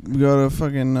 Go to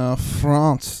fucking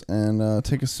France and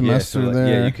take a semester like, there.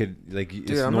 Yeah, you could like. Dude,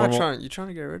 it's I'm normal. not trying. You trying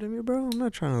to get rid of me, bro? I'm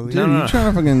not trying to leave. Dude, No, you trying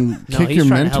to fucking No, kick he's your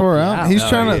trying to help mentor you out? out. He's No,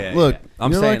 trying to yeah, look. yeah.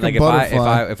 I'm you're saying like like a if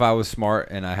butterfly. I was smart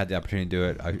and I had the opportunity to do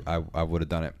it, I would have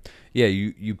done it. Yeah,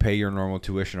 you pay your normal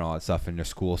tuition, all that stuff, and your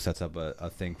school sets up a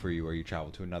thing for you where you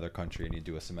travel to another country and you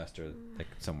do a semester like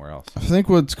somewhere else. I think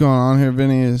what's going on here,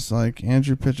 Vinny, is like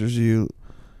Andrew pictures you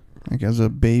like as a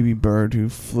baby bird who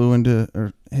flew into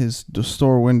the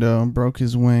store window and broke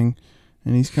his wing,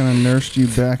 and he's kind of nursed you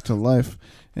back to life.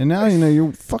 And now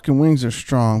your fucking wings are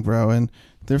strong, bro, and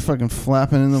they're fucking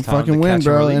flapping in the fucking wind,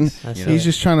 bro. And he's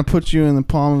just trying to put you in the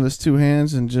palm of his two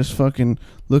hands and just fucking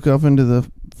look up into the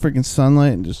freaking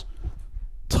sunlight and just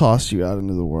toss you out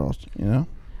into the world, Yeah.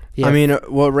 I mean,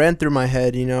 what ran through my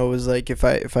head, was like if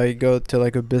I go to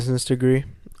like a business degree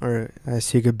or I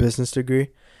seek a business degree,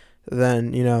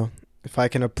 then if I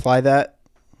can apply that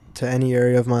to any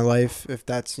area of my life, if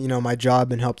that's my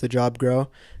job and help the job grow,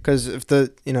 because if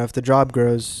the job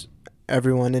grows,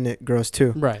 everyone in it grows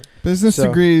too. Right. Business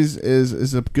degrees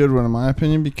is a good one in my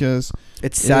opinion because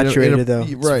it's saturated though.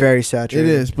 It's very saturated.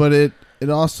 It is, but it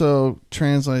also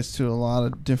translates to a lot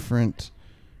of different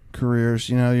careers.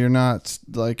 You're not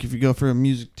like if you go for a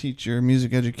music teacher,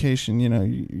 music education, you're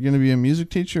going to be a music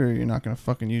teacher or you're not going to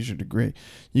fucking use your degree.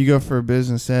 You go for a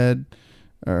business ed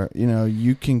or,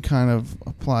 you can kind of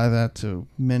apply that to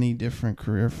many different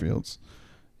career fields,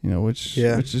 which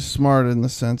is smart in the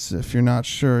sense if you're not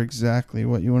sure exactly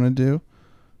what you want to do,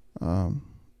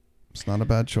 it's not a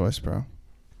bad choice, bro.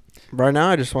 Right now,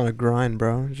 I just want to grind,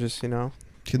 bro. Just, Can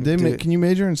you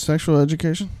major in sexual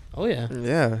education? Oh, yeah.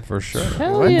 Yeah. For sure.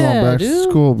 Hell I'm yeah, going back dude. to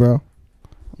school, bro.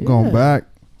 I'm going Yeah. back.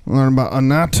 Learn about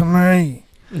anatomy.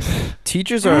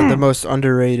 Teachers are the most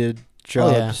underrated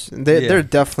jobs. They're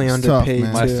definitely It's tough, underpaid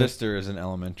man. My too. sister is in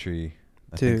elementary,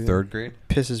 I think Dude. 3rd grade.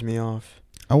 Pisses me off.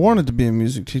 I wanted to be a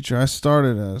music teacher. I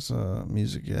started as a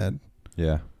music ed.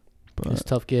 Yeah. It's a But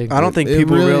tough gig. I don't think it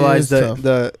people really realize is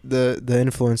the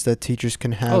influence that teachers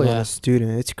can have Oh, on yeah. a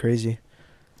student. It's crazy.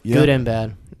 Good and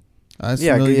bad. I see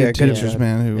Yeah, really yeah, good good and teachers, bad.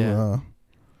 man, who Yeah.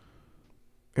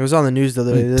 It was on the news the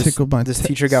other day. They tickled my This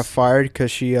teacher got tits. fired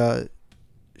because she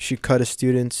cut a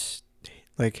student's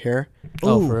like hair.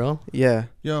 Oh, Ooh. for real? Yeah.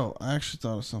 Yo, I actually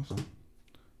thought of something.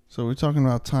 So we're talking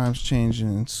about times changing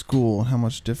in school and how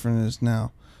much different it is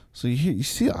now. So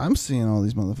I'm seeing all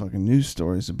these motherfucking news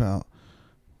stories about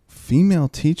female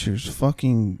teachers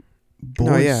fucking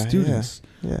boy students.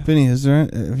 Yeah. Vinny,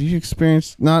 have you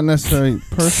experienced, not necessarily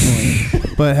personally,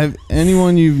 but have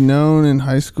anyone you've known in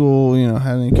high school,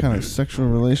 had any kind of sexual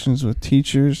relations with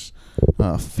teachers,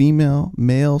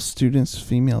 male students,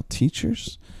 female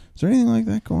teachers? Is there anything like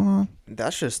that going on?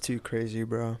 That's just too crazy,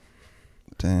 bro.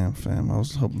 Damn, fam. I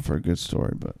was hoping for a good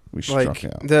story, but we struck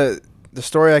out. The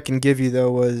story I can give you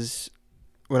though was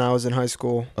when I was in high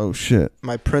school. Oh, shit.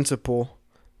 My principal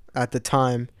at the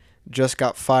time just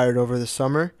got fired over the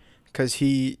summer because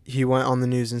he went on the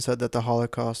news and said that the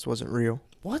Holocaust wasn't real.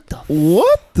 What the?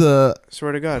 What the?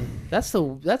 Swear to God. That's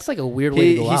like a weird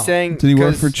way to go He's out. saying. Did he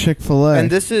work 'cause- for Chick-fil-A? And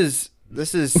this is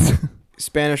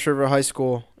Spanish River High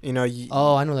School.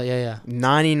 Oh, I know that. Yeah.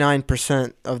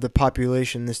 99% of the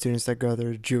population, the students that go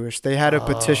there, are Jewish. They had a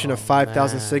petition of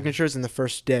 5,000 man. signatures in the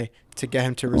first day to get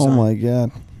him to Oh, resign. my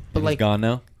God. But He's like, gone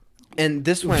now. And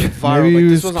this went viral. Maybe like, he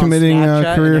this was was on committing Snapchat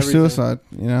and career everything. suicide,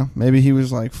 Maybe he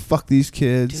was like, fuck these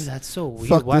kids. dude, that's so weird.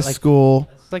 Fuck Why, this like, school.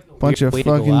 It's like a Bunch weird of way to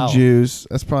go fucking out. Jews.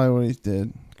 That's probably what he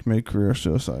did. Committed career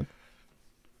suicide.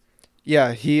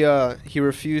 Yeah, he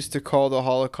refused to call the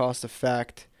Holocaust a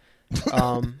fact.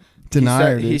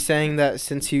 Denied it. He's saying that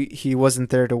since he wasn't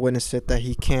there to witness it, that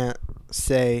he can't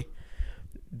say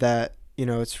that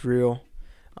it's real.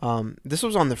 This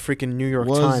was on the freaking New York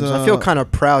Times. I feel kind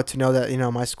of proud to know that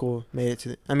my school made it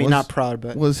to. Not proud,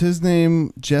 but Was his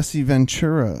name Jesse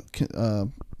Ventura,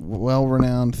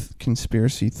 well-renowned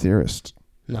conspiracy theorist?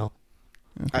 No.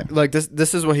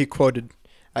 This is what he quoted.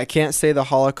 I can't say the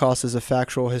Holocaust is a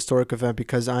factual historic event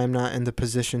because I am not in the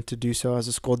position to do so as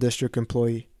a school district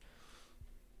employee.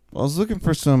 I was looking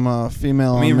for some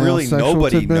female. I mean, male really, sexual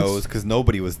nobody tidbits. knows because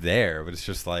nobody was there. But it's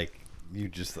just like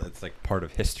it's like part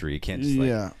of history. You can't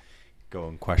just go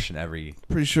and question every.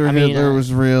 Pretty sure I mean, Hitler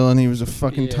was real and he was a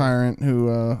fucking yeah. tyrant who.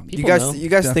 You guys think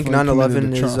definitely 9/11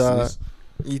 committed is? atrocities.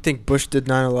 You think Bush did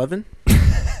 9/11?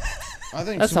 I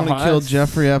think That's somebody a- killed that's-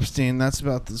 Jeffrey Epstein. That's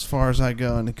about as far as I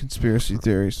go into conspiracy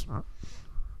theories.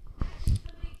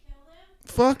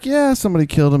 Fuck yeah, somebody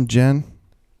killed him, Jen.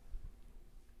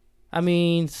 I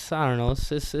mean, I don't know.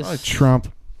 It's Probably Trump.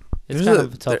 it's There's kind a-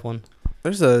 of a tough one.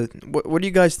 There's what do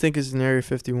you guys think is in Area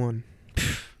 51?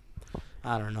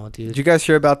 I don't know, dude. Did you guys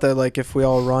hear about the if we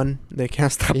all run, they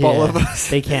can't stop all of Yeah, us?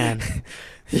 They can.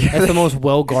 Yeah, That's the most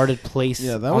well-guarded place.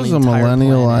 Yeah, that on was the a entire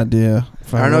millennial planet. idea.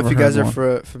 I don't know if you guys are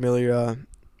for. familiar.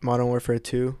 Modern Warfare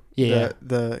 2. Yeah.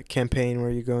 The campaign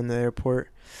where you go in the airport.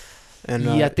 And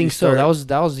Yeah, I you think so. start-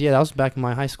 That was back in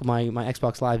my high school, my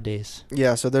Xbox Live days.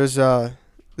 Yeah, so there's a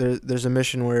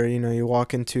mission where you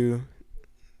walk into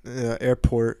the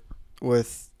airport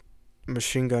with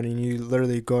machine gun and you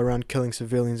literally go around killing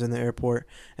civilians in the airport.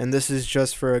 And this is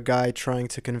just for a guy trying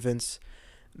to convince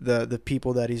the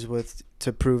people that he's with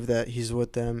to prove that he's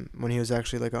with them when he was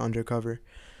actually like an undercover.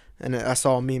 And I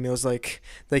saw a meme. It was like,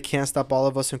 they can't stop all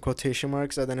of us in quotation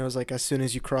marks. And then it was like, as soon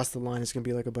as you cross the line, it's going to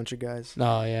be like a bunch of guys.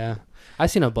 Oh, yeah.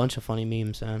 I've seen a bunch of funny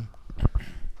memes, man.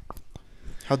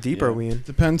 How deep are we in?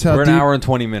 Depends how We're deep. an hour and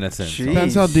 20 minutes in. Jeez.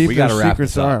 Depends how deep We your gotta wrap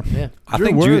secrets this up. are. Yeah. I Drew,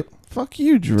 think we're- Fuck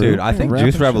you, Drew. Dude, I think Wrap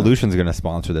Juice this shit up. Revolution's gonna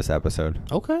sponsor this episode.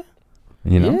 Okay.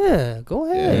 You know? Yeah, go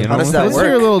ahead. Yeah, you How know does what that I'm Let's saying?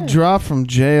 hear a work? little drop from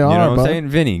JR. You know what I'm bud. saying?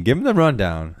 Vinny, give him the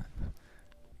rundown.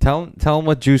 Tell him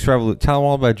what Juice Revolution. Tell him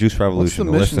all about Juice What's the Revolution.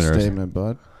 The mission listeners. statement,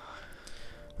 bud?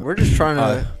 We're just trying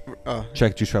to...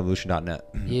 Check juicerevolution.net.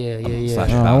 Yeah.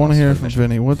 Slash I want to hear for from mission.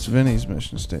 Vinny. What's Vinny's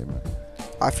mission statement?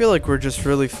 I feel like we're just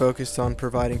really focused on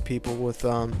providing people with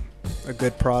a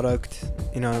good product.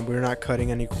 You know, we're not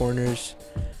cutting any corners,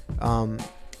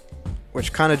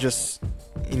 which kind of just,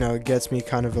 you know, gets me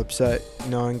kind of upset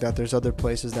knowing that there's other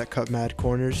places that cut mad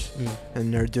corners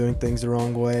and they're doing things the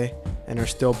wrong way and are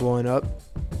still blowing up.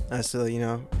 So, you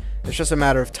know, it's just a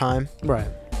matter of time. Right.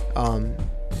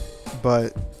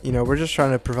 But, you know, we're just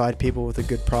trying to provide people with a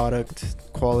good product,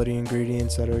 quality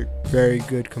ingredients at a very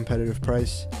good competitive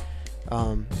price.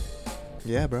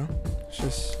 Yeah, bro. It's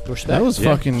just Respect. That was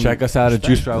Yeah. fucking. Check us out at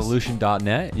Respect.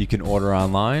 juicerevolution.net. You can order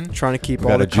online. trying to keep We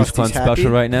all got the a Juice Fund custies happy.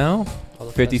 special right now. All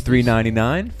the festivals.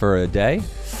 $53.99 for a day.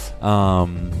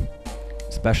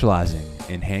 Specializing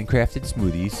in handcrafted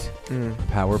smoothies,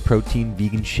 power protein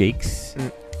vegan shakes,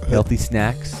 healthy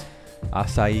snacks,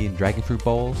 acai and dragon fruit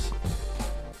bowls,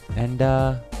 and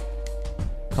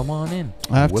come on in.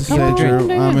 I have to Whip say, your drink.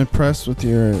 Drew, I'm impressed with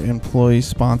your employee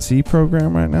sponsee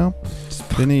program right now.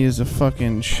 Vinny is a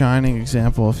fucking shining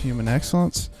example of human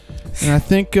excellence, and I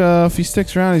think if he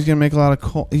sticks around, he's gonna make a lot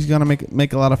of he's gonna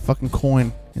make a lot of fucking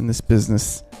coin in this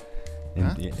business.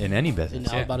 In any business. And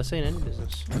I was about to say in any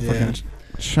business. Yeah. Fucking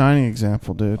shining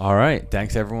example, dude. All right.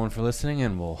 Thanks everyone for listening,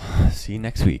 and we'll see you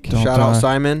next week. Don't Shout out die.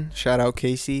 Simon. Shout out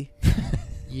Casey.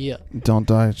 Yeah. Don't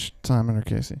die, Simon or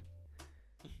Casey.